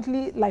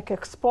currently like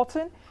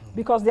exporting?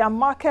 Because there are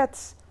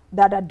markets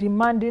that are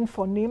demanding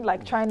for NEEM,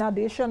 like China,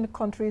 the Asian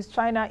countries,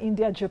 China,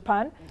 India,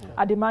 Japan,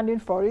 are demanding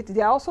for it.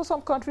 There are also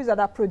some countries that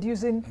are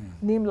producing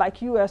NEEM,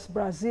 like US,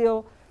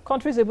 Brazil,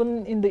 countries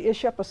even in the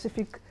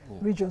Asia-Pacific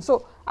region.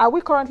 So are we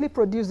currently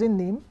producing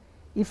NEEM?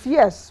 If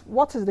yes,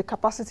 what is the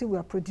capacity we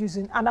are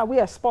producing? And are we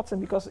exporting?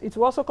 Because it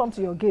will also come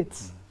to your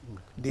gates.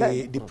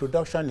 The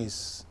production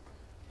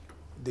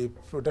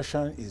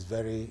is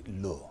very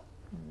low.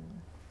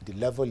 The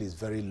level is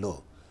very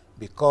low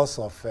because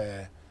of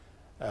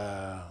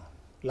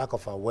lack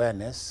of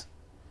awareness,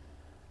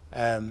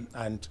 and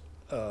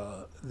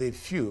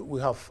we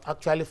have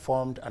actually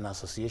formed an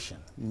association,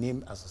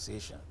 NEEM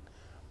association,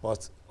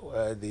 but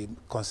the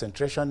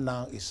concentration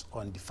now is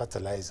on the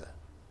fertilizer,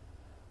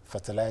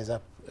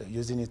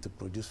 using it to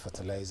produce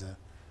fertilizer.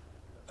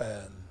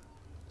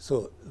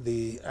 So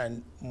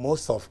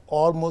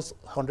almost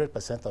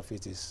 100% of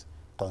it is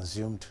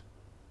consumed,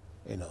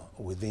 you know,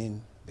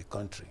 within the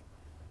country.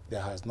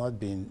 There has not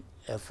been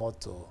effort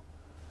to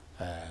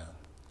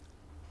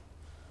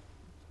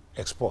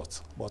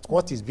export. But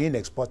what is being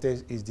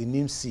exported is the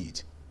NEEM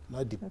seed,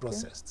 not the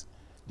processed.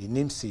 The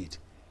NEEM seed.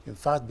 In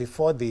fact,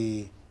 before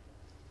the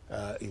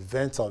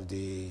event of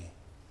the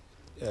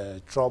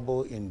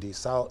trouble in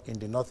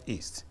the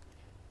northeast,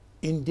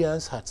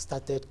 Indians had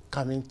started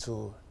coming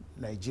to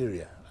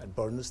Nigeria at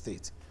Borno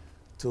State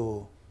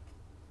to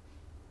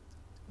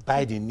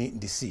buy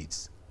the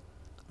seeds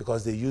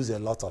because they use a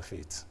lot of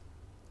it.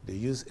 They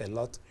use a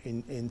lot.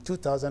 In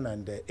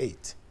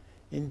 2008,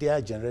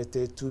 India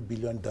generated $2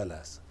 billion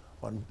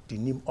on the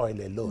NEEM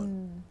oil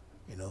alone.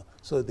 You know,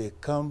 so they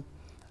come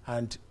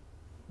and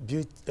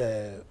build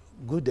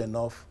good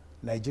enough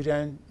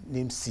Nigerian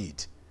NEEM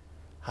seed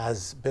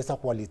has better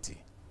quality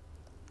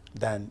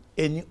than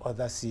any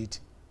other seed,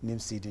 NEEM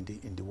seed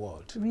in the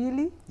world.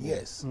 Really?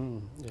 Yes.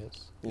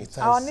 Yes.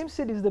 Our NEEM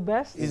seed is the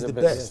best? Is the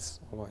best. Yes.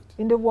 Right.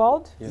 In the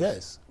world?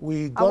 Yes.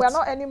 We And we are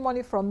not earning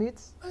money from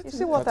it? You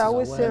see what I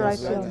always say right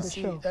here on the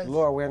show?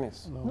 Low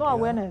awareness. No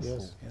awareness.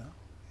 Yes. You know,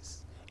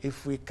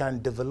 if we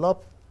can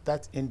develop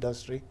that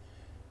industry,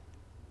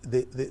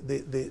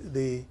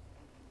 the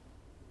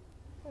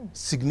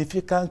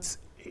significant,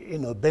 you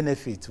know,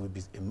 benefit will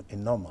be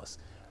enormous.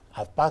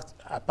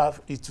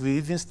 It will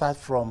even start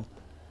from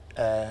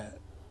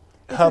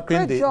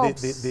helping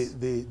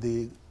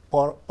the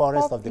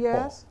poorest of the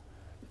poor.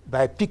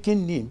 By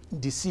picking NEEM,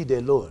 the seed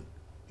alone,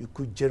 you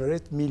could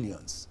generate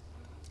millions.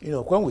 You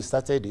know, when we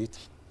started it,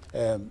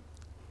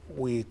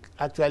 we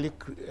actually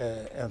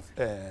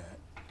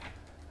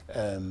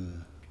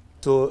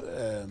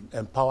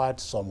empowered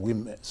some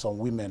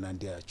women and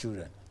their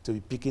children to be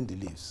picking the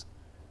leaves,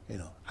 you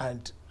know,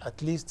 and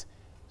at least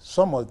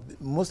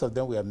most of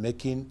them were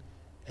making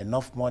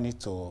enough money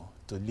to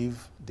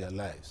live their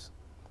lives,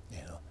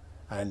 you know,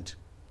 and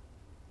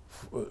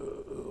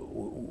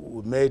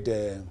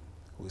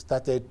we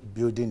started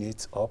building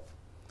it up,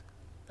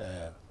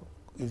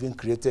 even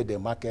created a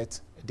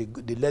market. The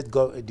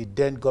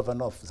then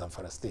governor of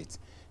Zamfara State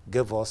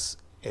gave us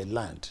a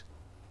land,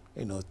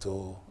 you know,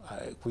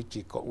 which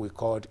we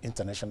called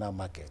international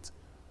market.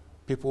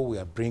 People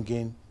were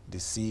bringing the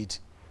seed,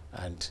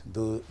 and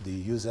the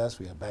users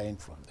were buying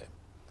from them,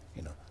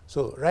 you know.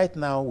 So right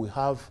now we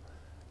have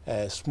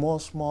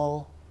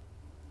small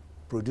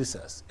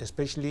producers,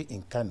 especially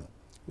in Kano.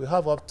 We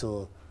have up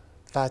to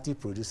 30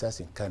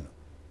 producers in Kano,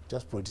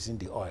 just producing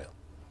the oil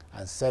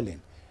and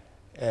selling.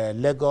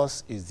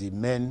 Lagos is the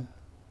main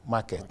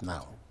market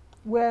now.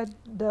 Where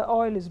the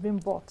oil is being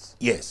bought?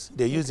 Yes,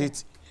 they use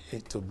it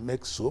to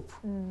make soap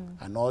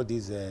and all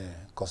these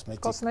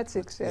cosmetics.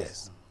 Cosmetics,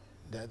 yes.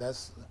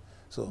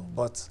 So,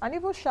 but and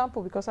even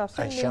shampoo, because I've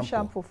seen And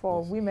shampoo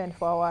for women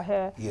for our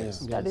hair. yes,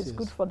 That is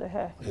good for the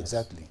hair.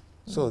 exactly.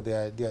 So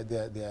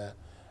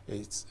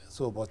it's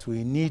so, but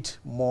we need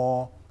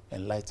more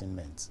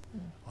enlightenment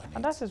on And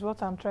it. that is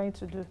what I'm trying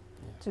to do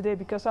today,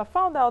 because I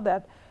found out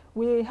that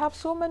we have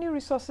so many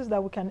resources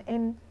that we can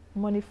earn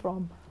money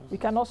from. We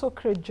can also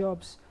create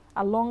jobs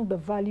along the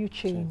value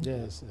chain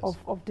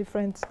of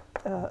different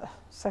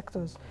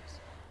sectors.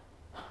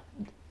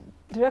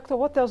 Director,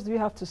 what else do you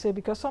have to say?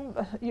 Because some,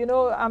 you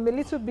know, I'm a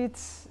little bit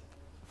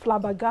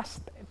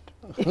flabbergasted.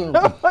 You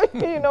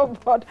know,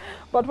 but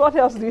what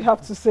else do you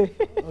have to say?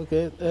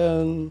 Okay.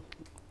 In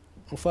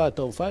fact,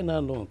 on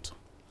final note,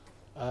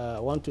 I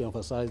want to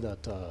emphasize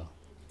that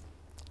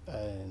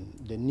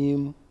the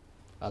NEEM,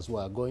 as we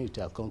are going, it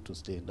has come to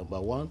stay. Number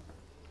one,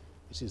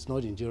 it is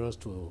not injurious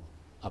to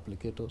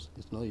applicators.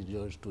 It's not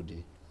injurious to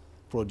the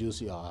produce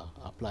you are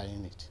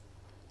applying it.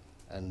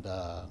 And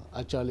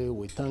actually,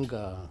 we thank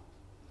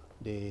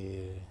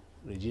the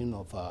regime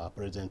of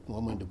President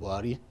Muhammadu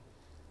Buhari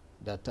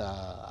that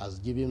has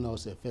given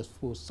us a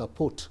faithful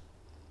support,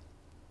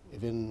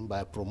 even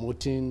by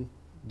promoting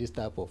this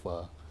type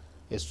of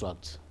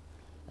extract.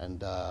 And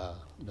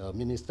the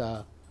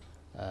minister,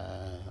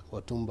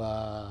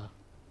 Otumba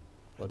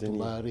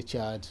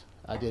Richard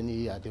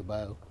Adeni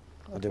Adebayo.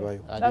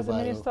 That's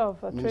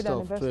the Minister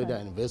of Trade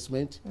and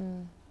Investment.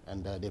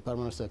 And the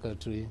Permanent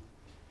Secretary,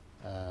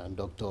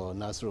 Dr.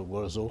 Nasir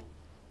Gorzo.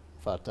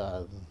 In fact,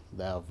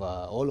 they have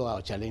all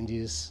our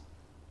challenges,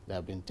 they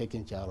have been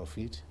taking care of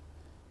it.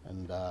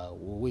 And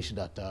we wish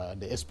that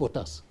the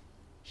exporters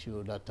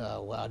should, that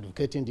we're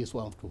advocating this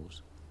one too,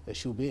 they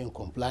should be in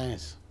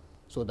compliance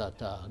so that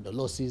the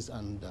losses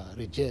and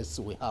rejects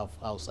we have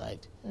outside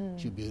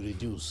should be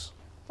reduced.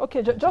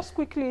 Okay, just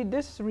quickly,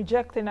 this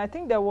rejecting, I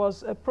think there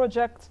was a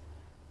project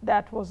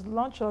that was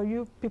launched, or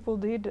you people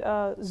did,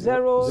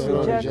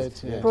 zero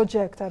reject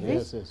project, have you?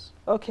 Yes.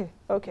 Okay.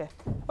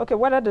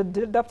 Whether the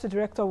deputy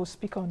director will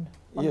speak on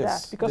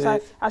that, because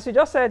as you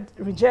just said,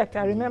 reject.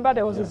 I remember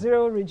there was a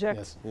zero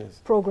reject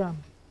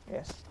program.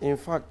 Yes. In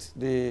fact,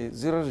 the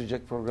zero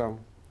reject program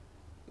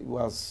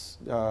was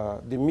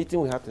the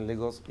meeting we had in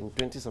Lagos in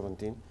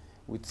 2017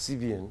 with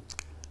CBN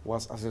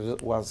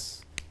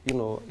was you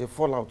know, a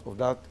fallout of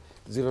that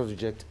zero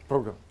reject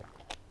program.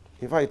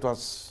 In fact, it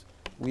was,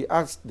 we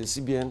asked the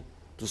CBN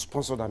to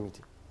sponsor that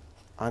meeting,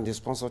 and they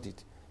sponsored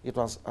it. It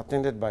was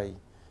attended by,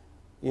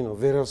 you know,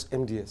 various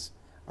MDS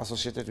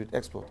associated with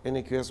export.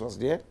 NAQS was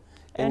there,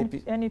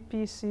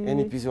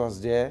 NEPC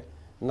was there,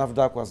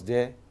 NAFDAC was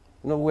there.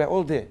 You know, we were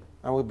all there,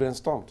 and we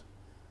brainstormed.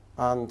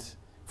 And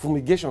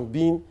fumigation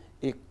being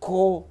a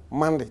core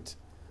mandate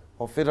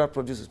of Federal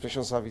Produce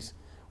Inspection Service,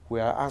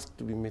 we are asked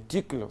to be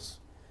meticulous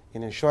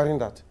in ensuring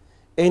that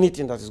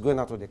anything that is going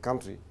out of the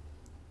country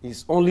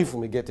is only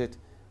fumigated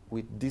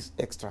with this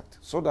extract,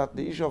 so that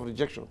the issue of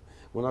rejection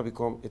will not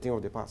become a thing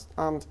of the past.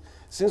 And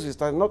since we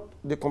started,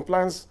 the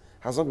compliance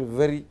has not been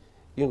very,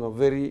 you know,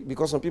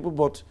 because some people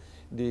bought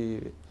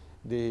the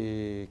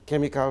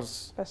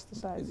chemicals,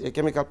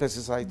 chemical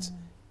pesticides,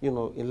 you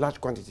know, in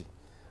large quantity,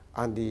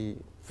 and they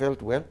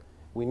felt, well,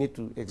 we need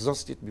to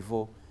exhaust it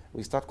before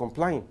we start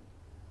complying,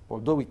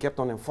 although we kept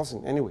on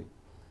enforcing anyway.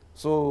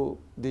 So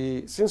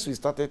since we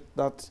started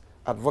that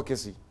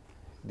advocacy,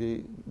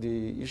 the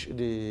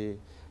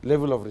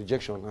level of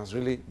rejection has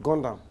really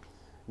gone down,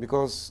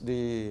 because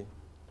the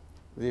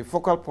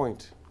focal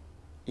point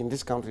in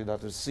this country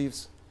that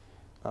receives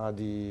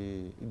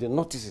the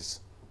notices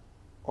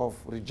of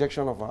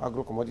rejection of our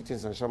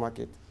agro-commodities and share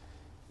market,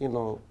 you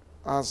know,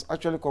 has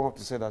actually come up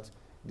to say that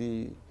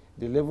the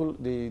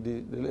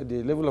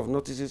level of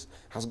notices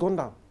has gone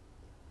down,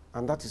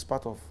 and that is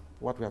part of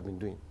what we have been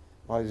doing,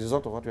 or a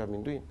result of what we have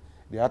been doing,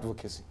 the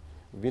advocacy.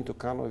 We've been to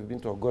Kano, we've been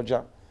to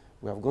Ogoja,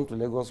 we have gone to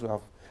Lagos, we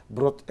have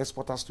brought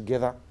exporters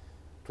together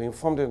to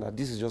inform them that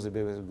this is just the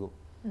best way to go.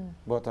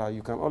 But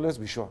you can always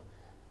be sure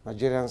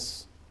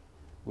Nigerians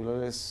will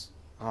always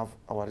have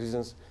our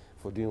reasons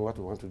for doing what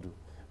we want to do.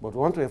 But we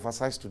want to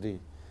emphasize today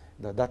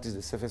that that is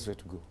the safest way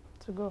to go.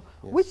 Yes.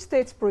 Which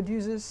state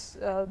produces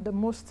the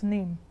most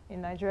NEEM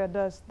in Nigeria?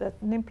 Does the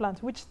NEEM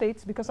plant? Which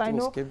states? Because I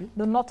know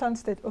the northern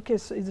state. Okay,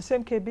 so it's the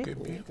same KB?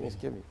 It's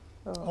KB.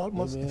 Oh.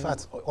 Almost, in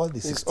fact, all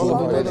the 16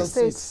 all the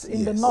states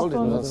in the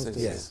northern states.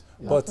 Yes,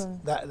 but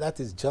that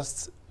is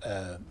just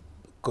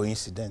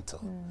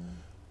coincidental.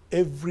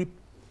 Every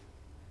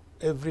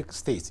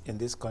state in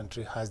this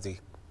country has the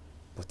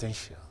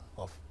potential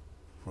of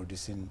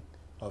producing,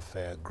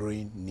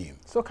 growing NEEM.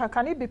 So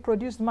can it be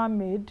produced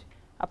man-made,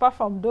 apart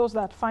from those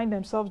that find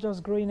themselves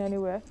just growing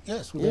anywhere?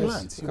 Yes, we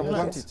plant. You can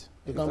plant it.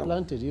 You can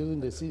plant it using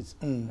the seeds.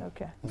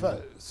 Okay. In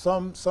fact,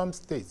 some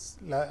states,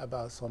 like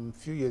about some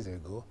few years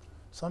ago,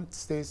 some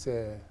states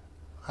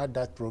had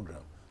that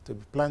program to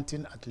be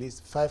planting at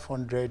least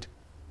 1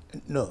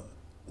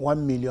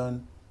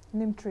 million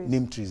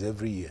NEEM trees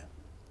every year.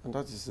 And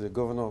that is the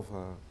governor of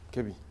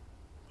Kebbi.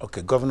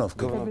 Okay, governor of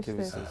Kebbi.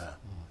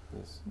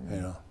 Yes.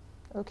 You know.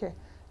 Okay.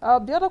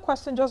 The other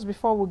question, just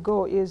before we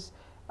go, is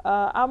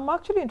I'm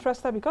actually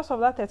interested, because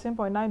of that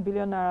 13.9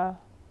 billion naira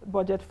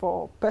budget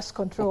for pest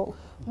control.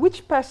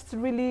 Which pest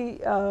really,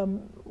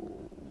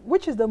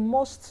 which is the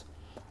most,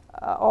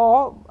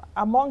 or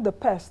among the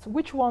pests,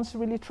 which ones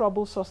really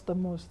troubles us the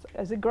most?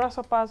 Is it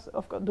grasshoppers?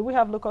 Of course, do we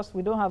have locusts?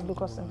 We don't have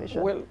locust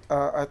invasion. Well,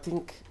 I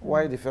think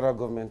why the federal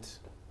government,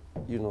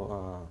 you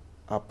know,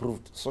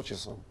 approved such a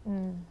sum,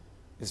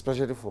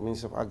 especially for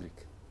Ministry of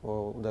Agric,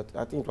 or that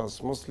I think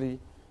was mostly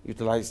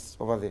utilized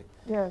over there.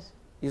 Yes.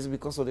 Is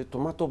because of the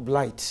tomato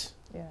blight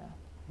Yeah.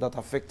 that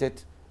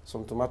affected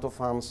some tomato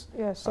farms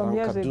Some around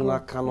years Kaduna,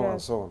 ago. Kano,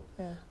 and so on.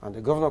 Yeah. And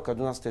the governor of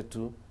Kaduna State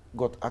too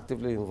got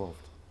actively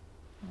involved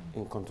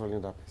in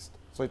controlling that pest.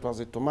 So it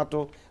was a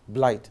tomato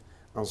blight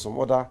and some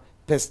other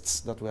pests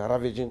that were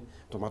ravaging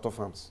tomato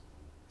farms,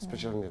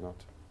 especially in the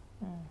north.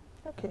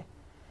 Okay.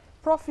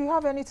 Prof, you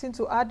have anything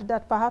to add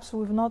that perhaps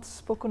we've not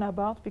spoken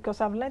about?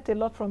 Because I've learned a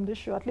lot from this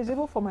show, at least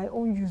even for my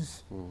own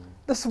use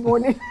this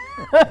morning.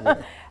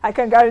 I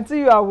can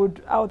guarantee you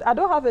I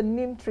don't have a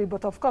neem tree,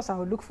 but of course I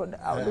will look for it.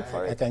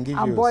 I can give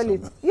I'll you boil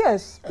some. it.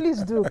 Yes,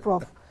 please do,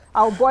 Prof.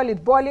 I'll boil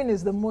it. Boiling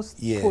is the most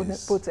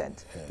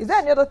potent. Yes. Is there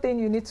any other thing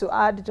you need to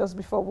add just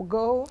before we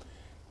go?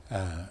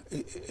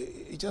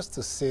 Just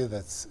to say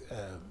that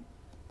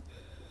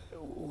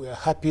we are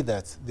happy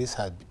that this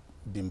had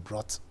been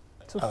brought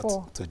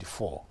out to the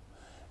fore,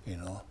 you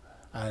know,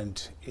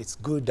 and it's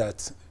good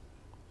that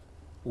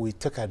we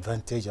take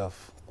advantage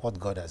of what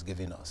God has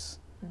given us.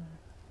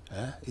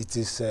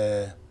 It's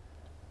the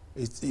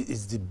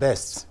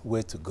best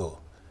way to go.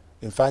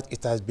 In fact,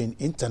 it has been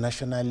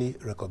internationally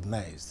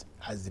recognized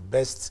as the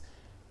best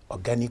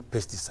organic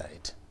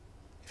pesticide.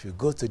 If you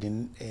go to the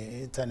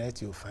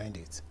internet, you'll find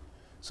it.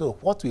 So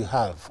what we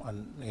have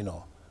on, you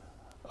know,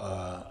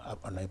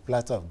 on a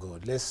platter of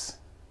gold, let's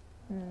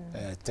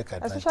take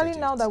advantage. Especially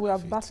now that we are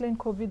of it. battling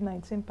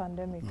COVID-19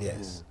 pandemic.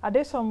 Yes. Are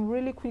there some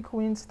really quick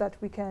wins that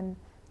we can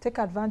take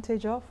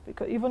advantage of?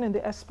 Because even in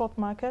the export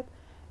market,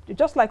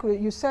 just like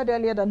you said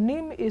earlier, that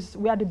neem is,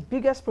 we are the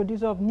biggest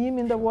producer of neem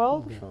in the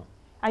world. Sure.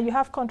 And you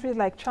have countries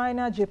like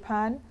China,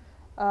 Japan,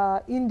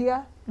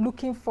 India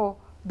looking for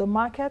the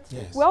market.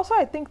 Yes. We also,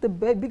 I think, the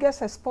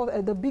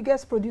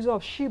biggest producer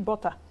of shea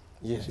butter.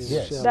 Yes.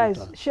 Yes. That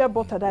is shea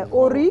butter. That is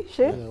ori,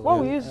 shea.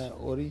 What we use?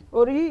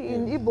 Ori.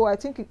 In Igbo, I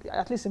think,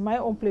 at least in my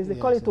own place, they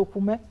call it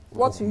okume.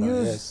 What you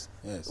use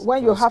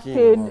when For you have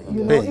pain,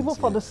 you know, pains, even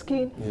for the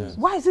skin. Yes.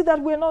 Why is it that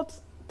we're not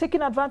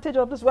taking advantage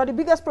of this? We're the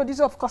biggest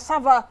producer of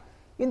cassava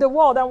in the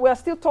world, and we're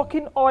still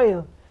talking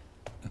oil.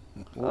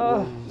 We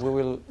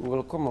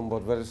will come on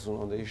board very soon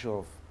on the issue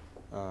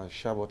of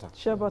shea butter.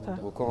 Shea butter.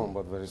 We'll come on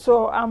board very soon.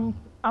 So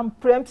I'm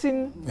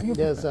preempting you.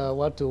 Yes,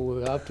 what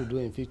we have to do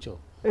in future.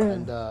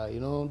 And, you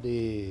know,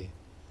 the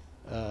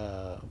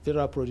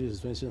Federal Produce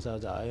Inspection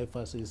Service, our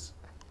emphasis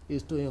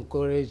is to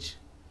encourage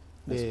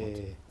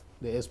the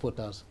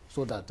exporters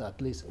so that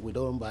at least we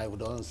don't buy, we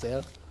don't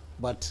sell,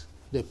 but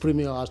the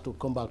premium has to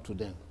come back to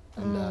them.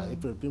 And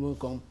if the premium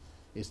comes,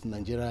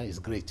 Nigeria is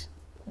great.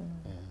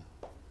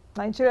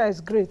 Nigeria is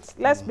great.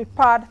 Let's be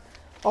part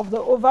of the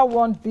over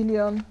 $1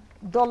 billion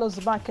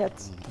market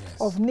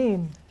of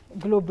neem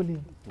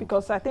globally,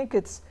 because I think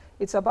it's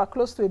about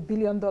close to $1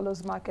 billion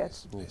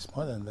market. It's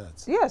more than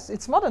that. Yes,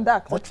 it's more than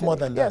that. Much actually. more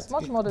than that. Yes,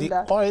 much more than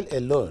that. The oil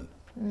alone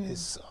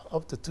is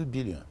up to 2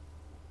 billion.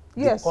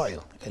 Yes. The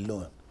oil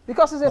alone.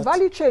 Because it's a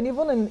value chain,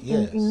 even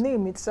in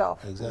neem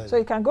itself. Exactly. So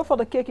you can go for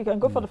the cake, you can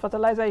go for the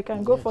fertilizer, you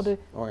can go for the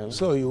Oil.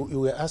 So you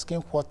were asking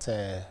what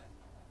the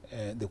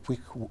quick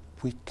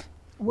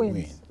wins.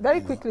 win. Very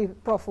you know. quickly,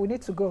 Prof, we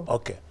need to go.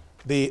 Okay.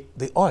 The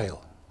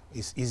oil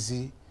is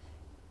easy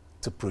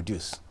to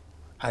produce,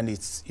 and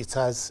it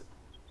has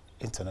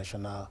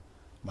international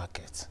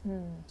market.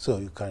 So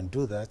you can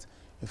do that.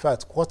 In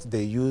fact, what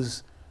they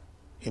use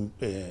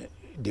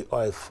the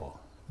oil for,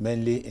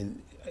 mainly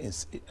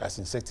as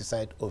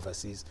insecticide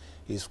overseas,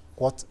 is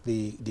what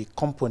the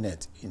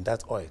component in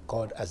that oil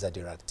called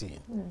azadiractine.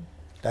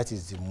 That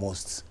is the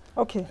most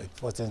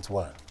important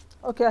one.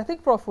 Okay, I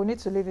think, Prof, we need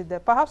to leave it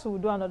there. Perhaps we'll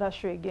do another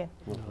show again.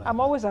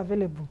 I'm always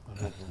available.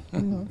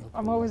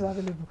 I'm always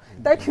available.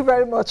 Thank you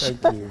very much,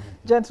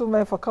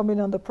 gentlemen, for coming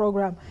on the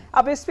program.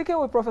 I'll be speaking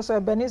with Professor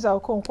Ebenezer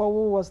Okonkwo,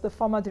 who was the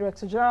former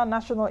Director General,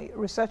 National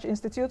Research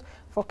Institute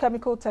for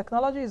Chemical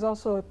Technology. He's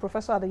also a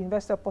professor at the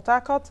University of Port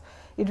Harcourt.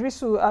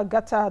 Idrisu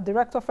Agata,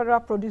 Director, Federal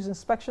Produce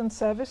Inspection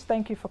Service.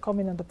 Thank you for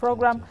coming on the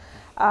program.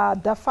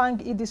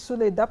 Dafang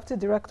Idisule, Deputy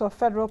Director,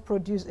 Federal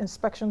Produce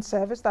Inspection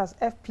Service, that's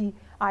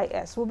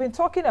FPIS. We've been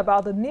talking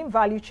about the neem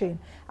value chain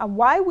and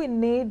why we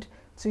need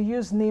to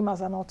use neem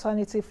as an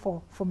alternative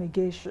for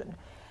fumigation.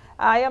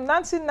 I am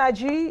Nancy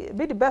Naji.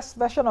 Be the best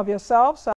version of yourselves.